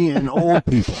known to be in old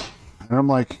people. And I'm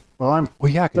like, well,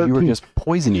 yeah, because you were just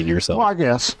poisoning yourself. Well, I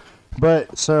guess.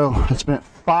 But so I spent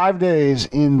 5 days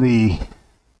in the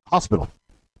hospital.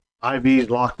 IVs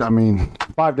locked.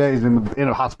 5 days in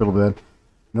a hospital bed.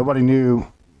 Nobody knew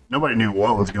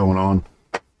what was going on.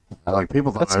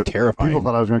 People thought That's terrifying. People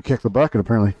thought I was going to kick the bucket.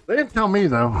 Apparently, they didn't tell me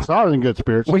though, so I was in good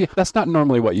spirits. Well, yeah, that's not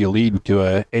normally what you lead to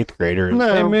a 8th grader.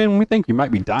 No. Hey, man, we think you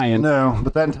might be dying. No,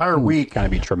 but that entire week, kind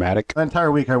of be traumatic. that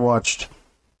entire week, I watched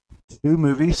 2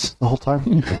 movies the whole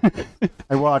time.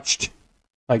 I watched,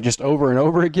 Like just over and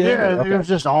over again. yeah, Okay. it was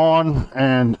just on,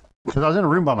 and because I was in a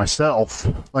room by myself.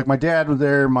 Like, my dad was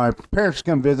there, my parents would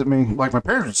come visit me. Like, my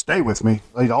parents would stay with me.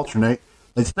 They'd alternate.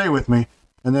 They'd stay with me,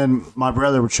 and then my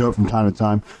brother would show up from time to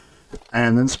time.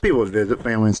 And then people would visit,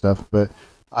 family and stuff. But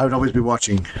I would always be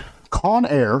watching Con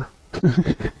Air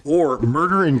or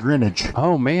Murder in Greenwich.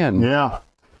 Oh man. Yeah.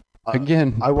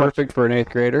 Again, I watched- perfect for an 8th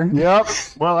grader. Yep.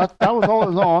 Well, that was all it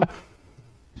was on.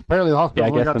 Apparently, the hospital Yeah,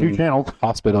 I only guess got 2 in channels.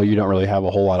 Hospital, you don't really have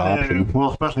a whole lot of option.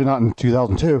 Well, especially not in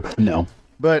 2002. No.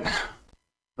 But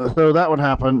so that would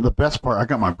happen. The best part, I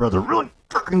got my brother really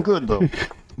freaking good though,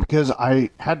 because I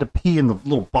had to pee in the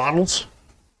little bottles.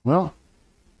 Well,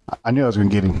 I knew I was going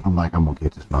to get him. I'm like, I'm going to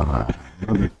get this mother.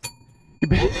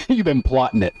 You've been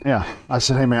plotting it. Yeah. I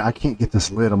said, hey, man, I can't get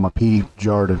this lid on my pee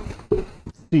jar to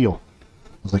seal. I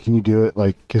was like, can you do it?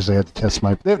 Like, because they had to test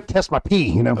my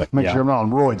pee, make yeah. sure I'm not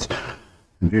on roids.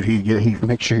 And dude, he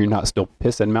Make sure you're not still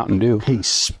pissing Mountain Dew. he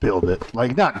spilled it.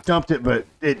 Like, not dumped it, but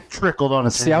it trickled on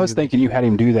his See, I was thinking you had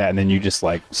him do that, and then you just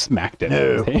like smacked it.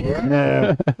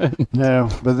 No.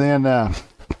 But then,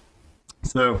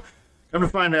 so come to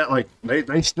find out, like,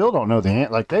 they still don't know they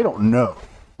don't know,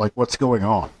 like, what's going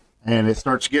on. And it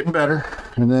starts getting better.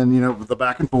 And then, the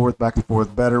back and forth,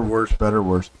 better, worse, better,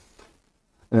 worse.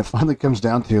 And it finally comes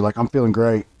down to, like, I'm feeling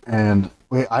great. And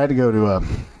I had to go to a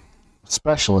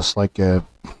specialist, like,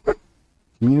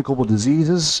 communicable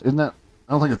diseases. Isn't that?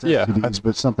 I don't think it's Yeah, STDs,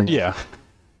 but something. Yeah.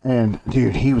 And,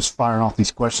 dude, he was firing off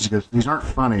these questions. He goes, these aren't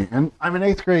funny. And I'm an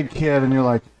 8th grade kid, and you're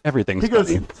like, Everything's he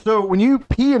goes, funny. so when you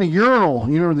pee in a urinal,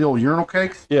 you know the old urinal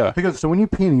cakes? Yeah. He goes, so when you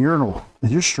pee in a urinal,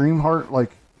 is your stream hard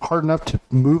enough to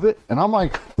move it? And I'm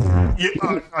like,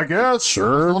 yeah, I guess.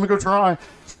 Sure. Let me go try.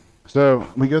 So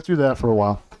we go through that for a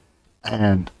while.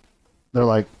 And they're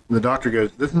like, the doctor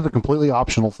goes, this is a completely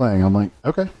optional thing. I'm like,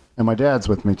 okay. And my dad's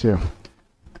with me, too.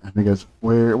 And he goes,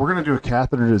 we're going to do a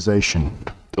catheterization.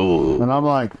 Oh. And I'm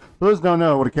like, those don't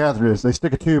know what a catheter is. They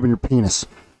stick a tube in your penis.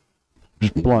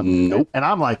 Just blunt. Nope. And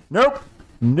I'm like, nope,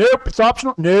 it's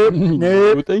optional.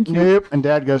 Nope, Thank you. Nope. And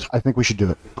Dad goes, I think we should do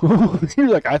it. You're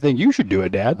like, I think you should do it,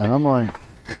 Dad. And I'm like,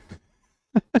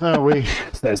 so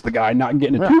Says the guy not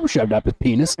getting a tube shoved up his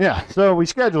penis. yeah. So we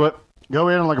schedule it. Go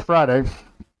in on like a Friday.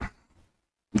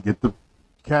 Get the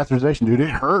catheterization, dude. It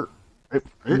hurt. It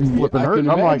flipping I hurt. can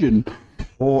I'm imagine. like,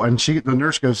 oh, and the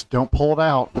nurse goes, don't pull it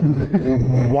out.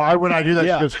 Why would I do that?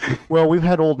 Yeah. She goes, well, we've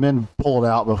had old men pull it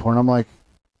out before. And I'm like,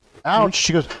 ouch.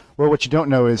 She goes, well, what you don't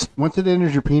know is once it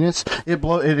enters your penis, it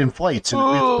inflates and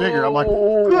it's bigger. I'm like,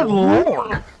 good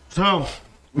Lord. So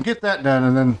we get that done,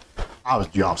 and then I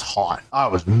was hot. I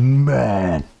was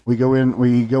mad. We go in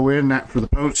for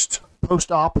the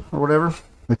post-op or whatever.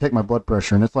 They take my blood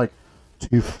pressure, and it's like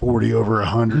 240 over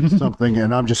 100 something,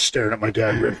 and I'm just staring at my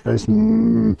dad red face.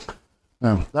 No,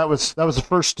 that was the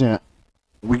first stint.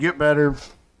 We get better.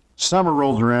 Summer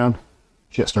rolls around.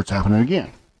 Shit starts happening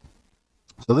again.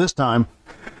 So this time,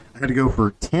 I had to go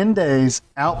for 10 days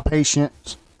outpatient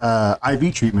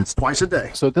IV treatments twice a day.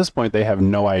 So at this point, they have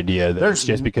no idea that it's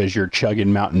just because you're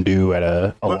chugging Mountain Dew at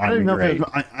a Well, I didn't alarming know if rate.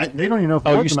 it was, they don't even know if it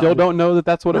Oh, was you the still Mountain Dew. don't know that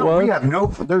that's what it No, was? we have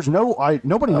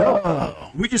nobody knows.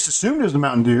 We just assumed it was the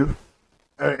Mountain Dew.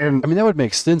 And I mean, that would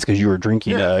make sense because you were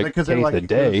drinking a because case they're like a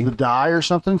day. the dye or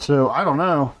something. So I don't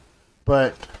know,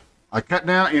 but I cut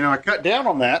down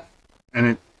on that, and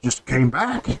it just came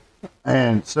back,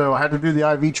 and so I had to do the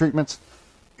IV treatments.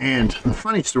 And the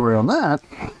funny story on that,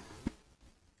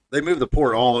 they moved the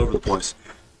port all over the place.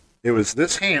 It was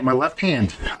this hand, my left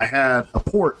hand. I had a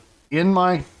port in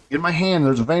my hand.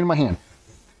 There's a vein in my hand.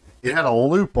 It had a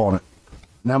loop on it.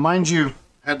 Now, mind you,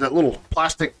 had that little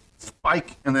plastic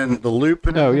spike and then the loop.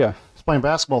 And Oh, yeah. I was playing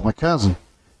basketball with my cousin,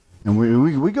 and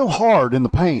we go hard in the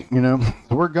paint,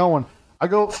 So we're going. I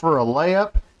go for a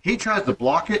layup. He tries to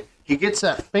block it. He gets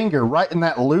that finger right in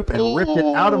that loop and ripped it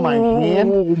out of my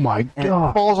hand. Oh, my And it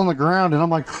God. falls on the ground, and I'm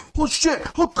like, oh, shit.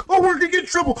 Oh, we're going to get in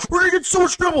trouble. We're going to get so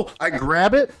much trouble. I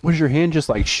grab it. Was your hand just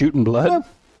like shooting blood?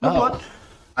 No blood.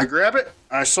 I grab it.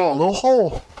 I saw a little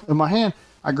hole in my hand.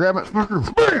 I grab it.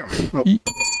 Bam.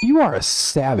 You are a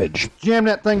savage. Jam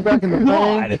that thing back in the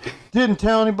God. vein. Didn't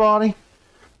tell anybody.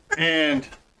 And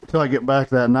until I get back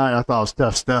that night, I thought it was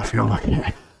tough stuff.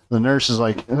 Like, the nurse is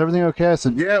like, is everything okay? I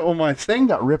said, yeah, well, my thing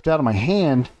got ripped out of my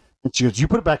hand. And she goes, you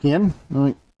put it back in? I'm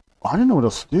like, I didn't know what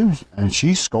else to do. And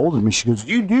she scolded me. She goes,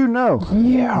 you do know.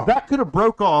 Yeah. That could have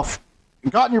broke off,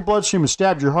 got in your bloodstream and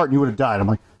stabbed your heart and you would have died. I'm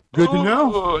like, good to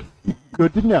know.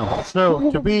 Good to know. So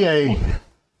to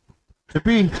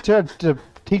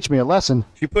teach me a lesson,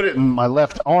 she put it in my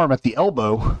left arm at the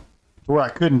elbow to where I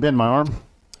couldn't bend my arm.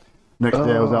 Next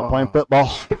day I was out playing football.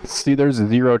 See, there's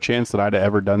zero chance that I'd have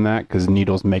ever done that because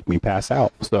needles make me pass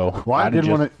out. So I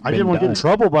didn't want to get in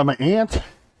trouble by my aunt.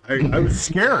 I was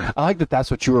scared. I like that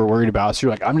that's what you were worried about. So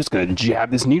you're like, I'm just going to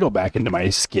jab this needle back into my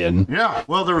skin. Yeah.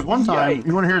 Well, there was one time,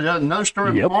 you want to hear another story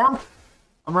of the farm?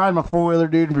 I'm riding my four-wheeler,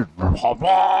 dude.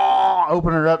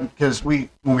 Open her up because when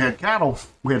we had cattle,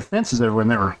 we had fences everywhere,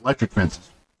 and they were electric fences.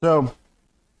 So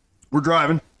we're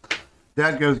driving.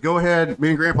 Dad goes, go ahead. Me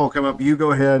and Grandpa will come up. You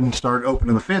go ahead and start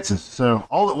opening the fences. So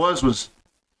all it was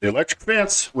the electric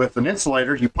fence with an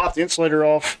insulator. You pop the insulator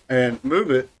off and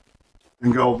move it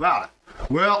and go about it.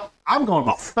 Well, I'm going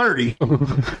about 30,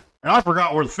 and I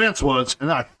forgot where the fence was, and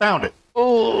then I found it.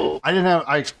 Oh!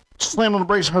 I slammed on the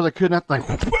brakes as hard as I could, and that thing,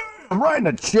 I'm right in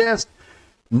the chest,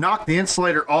 knocked the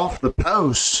insulator off the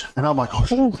post, and I'm like,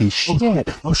 oh, holy shit.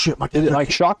 Oh, shit. Did it,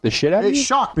 like, shock the shit out of you? It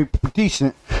shocked me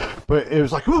decent, but it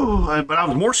was like, ooh, but I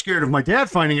was more scared of my dad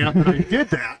finding out that I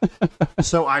did that.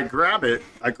 So I grab it.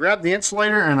 I grabbed the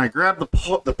insulator, and I grabbed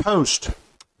the post.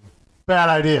 Bad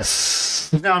idea.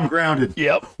 Now I'm grounded.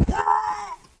 Yep.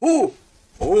 Ooh.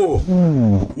 Oh.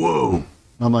 Whoa.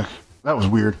 I'm like, that was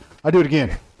weird. I do it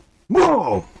again.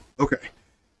 Whoa. Okay.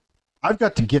 I've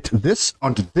got to get this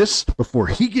onto this before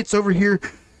he gets over here.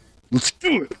 Let's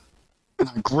do it. And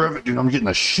I grab it, dude. I'm getting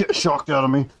the shit shocked out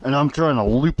of me, and I'm trying to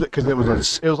loop it because it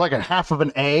was like a half of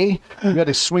an A. You had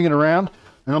to swing it around,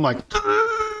 and I'm like,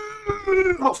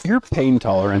 oh, your pain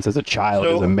tolerance as a child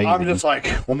is amazing. I'm just like,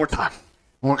 one more time.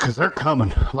 Because they're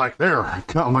coming. Like, they're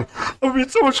coming. I'm like, I'm in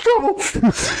so much trouble.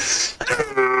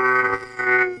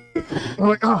 I'm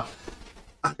like, oh,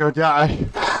 I'm going to die.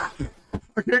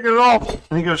 I can't get it off.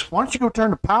 And he goes, why don't you go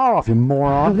turn the power off, you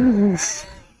moron?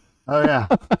 Oh, yeah.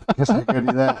 Guess I could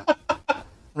do that.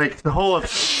 Like, the whole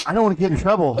of, I don't want to get in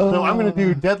trouble, so I'm going to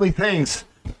do deadly things.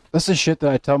 This is shit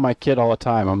that I tell my kid all the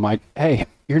time. I'm like, hey,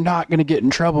 you're not going to get in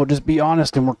trouble. Just be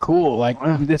honest and we're cool. Like,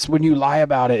 that's when you lie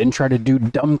about it and try to do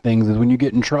dumb things is when you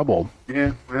get in trouble.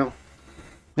 Yeah, well.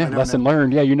 Yeah, lesson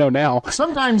learned. Yeah, you know now.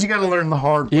 Sometimes you got to learn the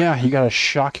hard way. Yeah, you got to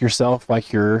shock yourself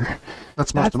like you're...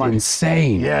 That's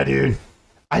insane. Yeah, dude.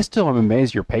 I still am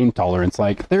amazed your pain tolerance.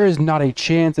 Like, there is not a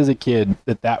chance as a kid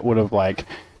that would have, like,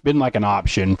 been like an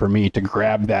option for me to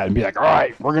grab that and be like, all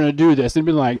right, we're going to do this. And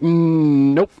be like,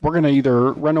 nope, we're going to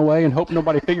either run away and hope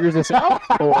nobody figures this out,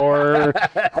 or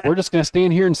we're just going to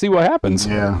stand here and see what happens.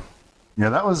 Yeah. Yeah,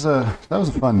 that was a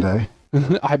fun day.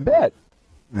 I bet.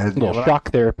 A little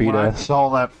shock therapy. When I saw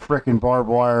that frickin' barbed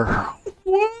wire,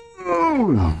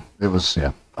 woo! It was,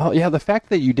 yeah. Oh, yeah, the fact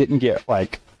that you didn't get,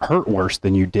 like, hurt worse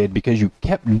than you did because you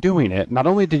kept doing it. Not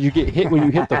only did you get hit when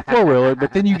you hit the four-wheeler,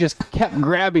 but then you just kept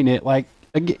grabbing it. Like,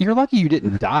 you're lucky you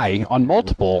didn't die on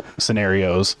multiple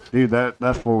scenarios. Dude,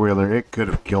 that four-wheeler, it could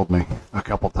have killed me a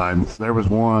couple times. There was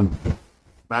one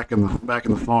back in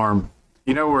the farm.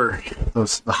 You know where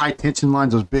the high tension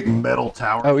lines, those big metal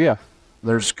towers? Oh, yeah.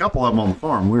 There's a couple of them on the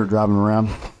farm. We were driving around,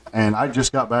 and I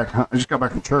just got back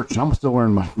from church, and I'm still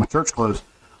wearing my church clothes.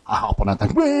 I hop on that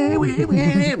thing,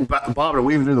 bobbing and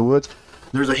weaving through the woods.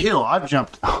 There's a hill I've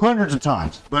jumped hundreds of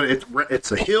times, but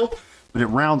it's a hill, but it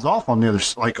rounds off on the other,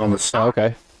 like on the side. Oh,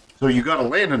 okay. So you got to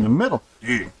land in the middle,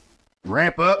 dude.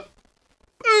 Ramp up,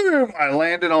 boom! I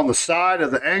landed on the side of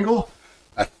the angle.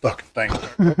 That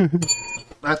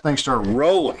thing started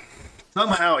rolling.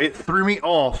 Somehow it threw me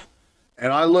off,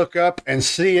 and I look up and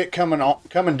see it coming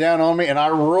down on me, and I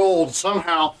rolled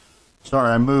somehow.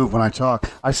 Sorry, I move when I talk.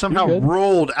 I somehow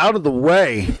rolled out of the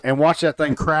way and watched that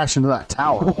thing crash into that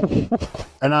tower.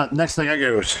 And next thing I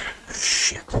go is,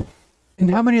 shit. And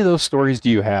how many of those stories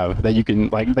do you have that you can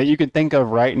think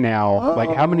of right now?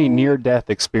 Like, how many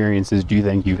near-death experiences do you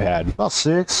think you've had? About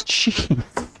 6. Jeez.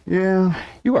 Yeah.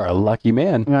 You are a lucky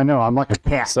man. Yeah, I know. I'm like a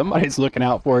cat. Somebody's looking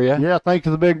out for you. Yeah, thanks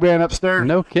to the big man upstairs.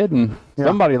 No kidding. Yeah.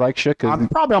 Somebody likes you. I'm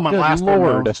probably on my last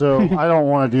one, so I don't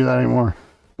want to do that anymore.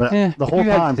 But the whole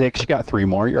time, 6, you got 3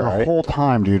 more. You're all right. The whole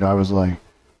time, dude, I was like,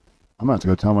 I'm going to have to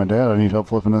go tell my dad I need help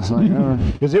flipping this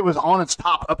thing. Because it was on its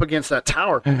top up against that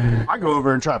tower. I go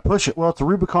over and try to push it. Well, it's a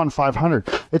Rubicon 500.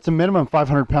 It's a minimum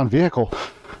 500-pound vehicle.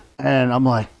 And I'm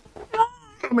like,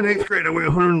 I'm in 8th grade. I weigh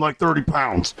 130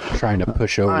 pounds. Trying to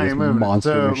push over this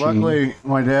monster machine. Luckily,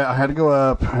 my dad, I had to go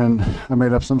up, and I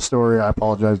made up some story. I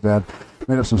apologize, Dad.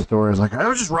 made up some stories like I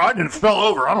was just riding and it fell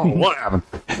over. I don't know what happened.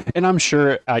 And I'm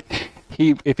sure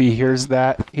if he hears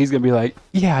that, he's gonna be like,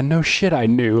 "Yeah, no shit, I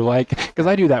knew." Like, because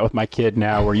I do that with my kid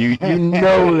now, where you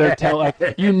know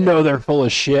they're full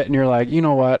of shit, and you're like, you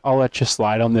know what, I'll let you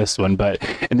slide on this one,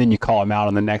 and then you call him out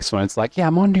on the next one. It's like, yeah,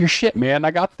 I'm onto your shit, man.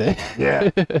 I got this.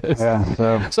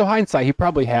 Yeah. So hindsight, he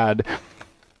probably had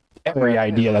every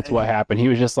idea that's what happened. He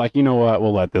was just like, you know what,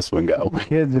 we'll let this one go.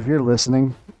 Kids, if you're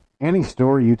listening, any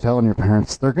story you telling your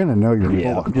parents, they're gonna know you're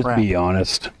full of just crap. be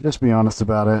honest. Just be honest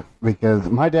about it, because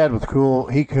my dad was cool.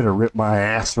 He could have ripped my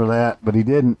ass for that, but he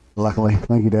didn't. Luckily,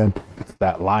 thank you, Dad. It's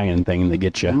that lying thing that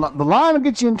gets you. The line will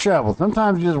get you in trouble.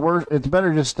 Sometimes it's just worse. It's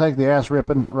better just to take the ass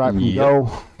ripping right from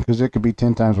go, because it could be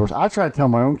 10 times worse. I try to tell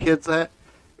my own kids that,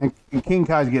 and King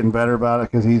Kai's getting better about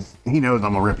it because he knows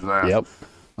I'm gonna rip his ass. Yep.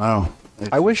 Oh,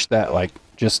 I wish that, like,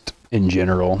 just in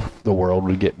general, the world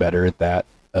would get better at that.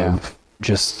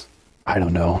 Just, I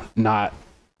don't know, not,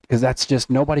 because that's just,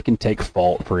 nobody can take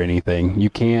fault for anything. You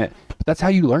can't, but that's how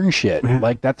you learn shit.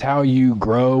 Like, that's how you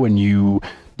grow and you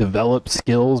develop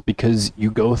skills, because you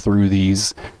go through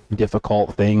these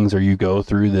difficult things, or you go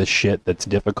through this shit that's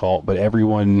difficult, but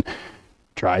everyone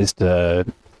tries to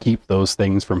keep those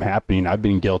things from happening. I've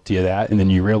been guilty of that. And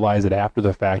then you realize that after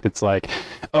the fact, it's like,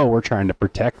 oh, we're trying to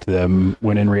protect them,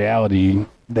 when in reality,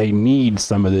 they need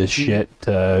some of this shit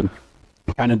to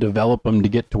kind of develop them to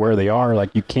get to where they are.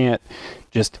 Like, you can't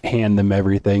just hand them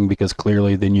everything, because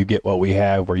clearly then you get what we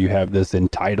have, where you have this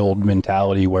entitled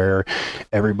mentality where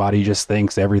everybody just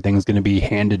thinks everything's going to be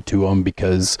handed to them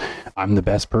because I'm the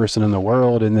best person in the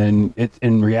world. And then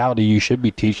in reality, you should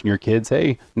be teaching your kids,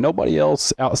 hey, nobody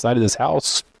else outside of this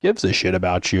house gives a shit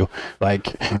about you.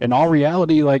 Like, in all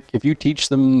reality, like, if you teach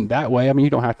them that way, I mean, you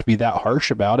don't have to be that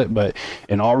harsh about it, but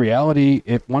in all reality,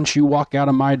 if once you walk out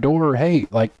of my door, hey,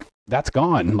 like, that's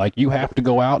gone. Like, you have to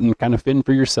go out and kind of fend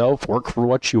for yourself, work for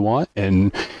what you want.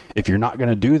 And if you're not going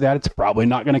to do that, it's probably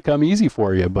not going to come easy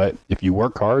for you. But if you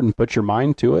work hard and put your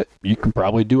mind to it, you can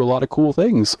probably do a lot of cool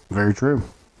things. Very true.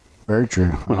 Very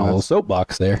true. On a little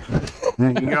soapbox there.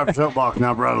 You can get off your soapbox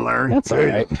now, brother Larry. That's all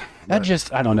right. That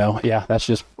just, I don't know. Yeah, that's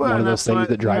just one of those things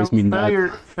that drives me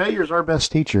nuts. Failure's our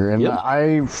best teacher, and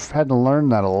I've had to learn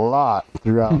that a lot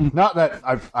throughout. Not that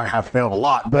I have failed a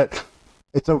lot, but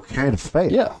it's okay to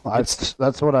fail. Yeah,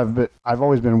 that's what I've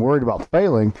always been worried about,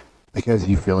 failing, because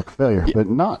you feel like a failure, but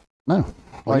no.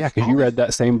 Well, yeah, because you read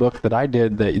that same book that I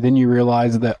did, that then you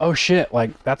realize that, oh shit,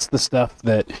 like, that's the stuff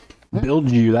that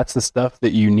builds you. That's the stuff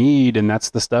that you need, and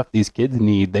that's the stuff these kids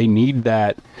need. They need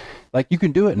that. Like, you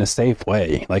can do it in a safe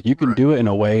way. Like, you can do it in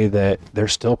a way that they're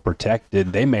still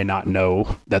protected. They may not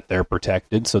know that they're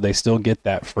protected, so they still get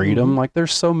that freedom. Like,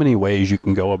 there's so many ways you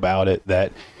can go about it,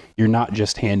 that you're not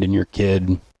just handing your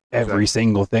kid every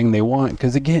single thing they want.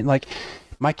 Because again, like,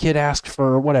 my kid asked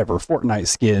for whatever, Fortnite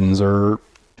skins or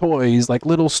toys, like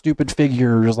little stupid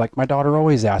figures. Like, my daughter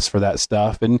always asks for that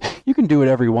stuff, and you can do it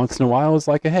every once in a while. It's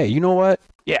like, hey, you know what?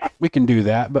 Yeah, we can do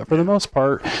that. But for the most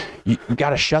part, you got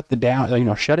to shut it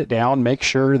down, make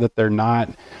sure that they're not,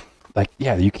 like,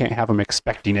 yeah, you can't have them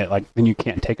expecting it. Like, then you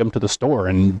can't take them to the store.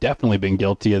 And definitely been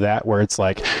guilty of that, where it's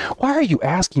like, why are you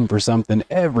asking for something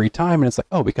every time? And it's like,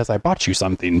 oh, because I bought you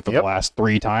something for the last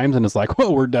 3 times. And it's like,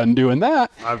 well, we're done doing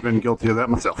that. I've been guilty of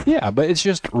that myself. Yeah, but it's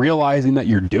just realizing that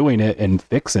you're doing it and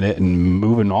fixing it and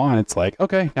moving on. It's like,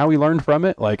 okay, now we learned from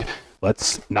it. Like,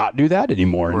 let's not do that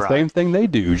anymore. And same thing they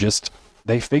do. Just,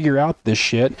 they figure out this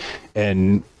shit,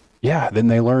 and yeah, then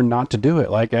they learn not to do it.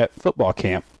 Like at football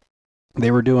camp, they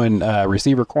were doing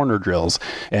receiver corner drills,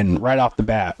 and right off the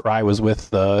bat, Rye was with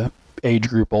the age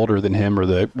group older than him, or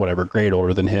the whatever grade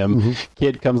older than him.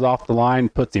 Kid comes off the line,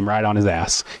 puts him right on his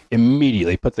ass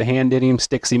immediately, puts a hand in him,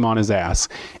 sticks him on his ass.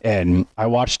 And I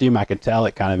watched him, I could tell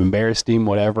it kind of embarrassed him,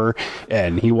 whatever.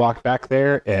 And he walked back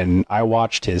there, and I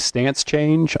watched his stance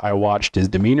change, I watched his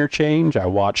demeanor change, I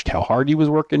watched how hard he was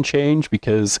working change,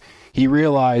 because he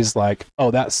realized, like, oh,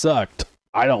 that sucked,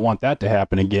 I don't want that to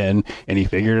happen again. And he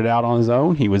figured it out on his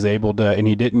own. He was able to, and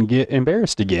he didn't get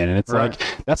embarrassed again. And it's like,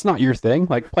 that's not your thing.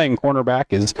 Like, playing cornerback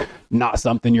is not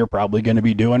something you're probably going to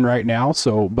be doing right now.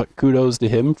 So, but kudos to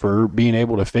him for being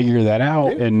able to figure that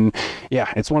out. And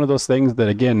yeah, it's one of those things that,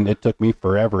 again, it took me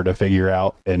forever to figure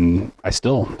out, and I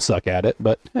still suck at it,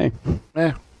 but hey.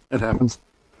 Yeah, it happens.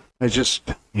 It's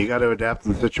just, you got to adapt to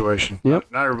the situation. Yep.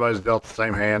 Not everybody's dealt the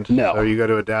same hand. No. So you got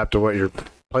to adapt to what you're,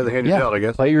 play the hand you're dealt, I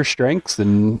guess. Play your strengths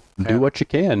and do what you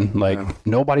can. Like,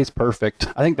 nobody's perfect.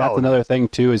 I think that's another thing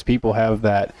too, is people have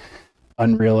that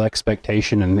unreal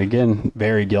expectation, and again,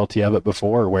 very guilty of it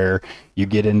before, where you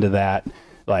get into that,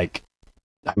 like,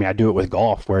 I mean, I do it with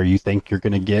golf, where you think you're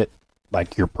going to get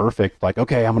like you're perfect. Like,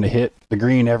 okay, I'm going to hit the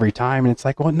green every time. And it's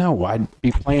like, well, no, I'd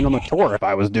be playing on the tour if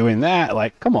I was doing that.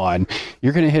 Like, come on,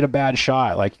 you're going to hit a bad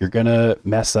shot. Like, you're going to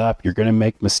mess up. You're going to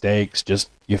make mistakes. Just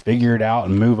you figure it out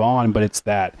and move on. But it's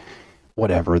that,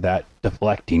 whatever, that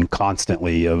deflecting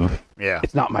constantly of,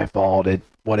 it's not my fault.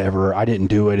 Whatever, I didn't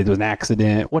do it. It was an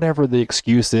accident. Whatever the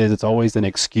excuse is, it's always an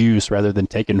excuse rather than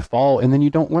taking fault, and then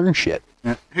you don't learn shit.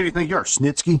 Who do you think you are,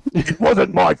 Snitsky? It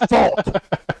wasn't my fault.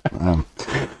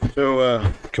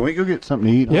 So, can we go get something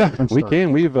to eat? Yeah, we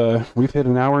can. We've hit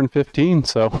an hour and 15,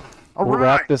 so we'll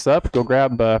wrap this up. Go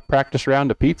grab practice round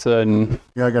of pizza and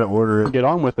I got to order it. get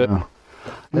on with it.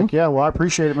 Heck yeah, well, I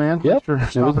appreciate it, man. Yep, Thanks for it was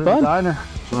stopping at the fun. diner.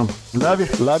 So, love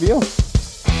you. Love you.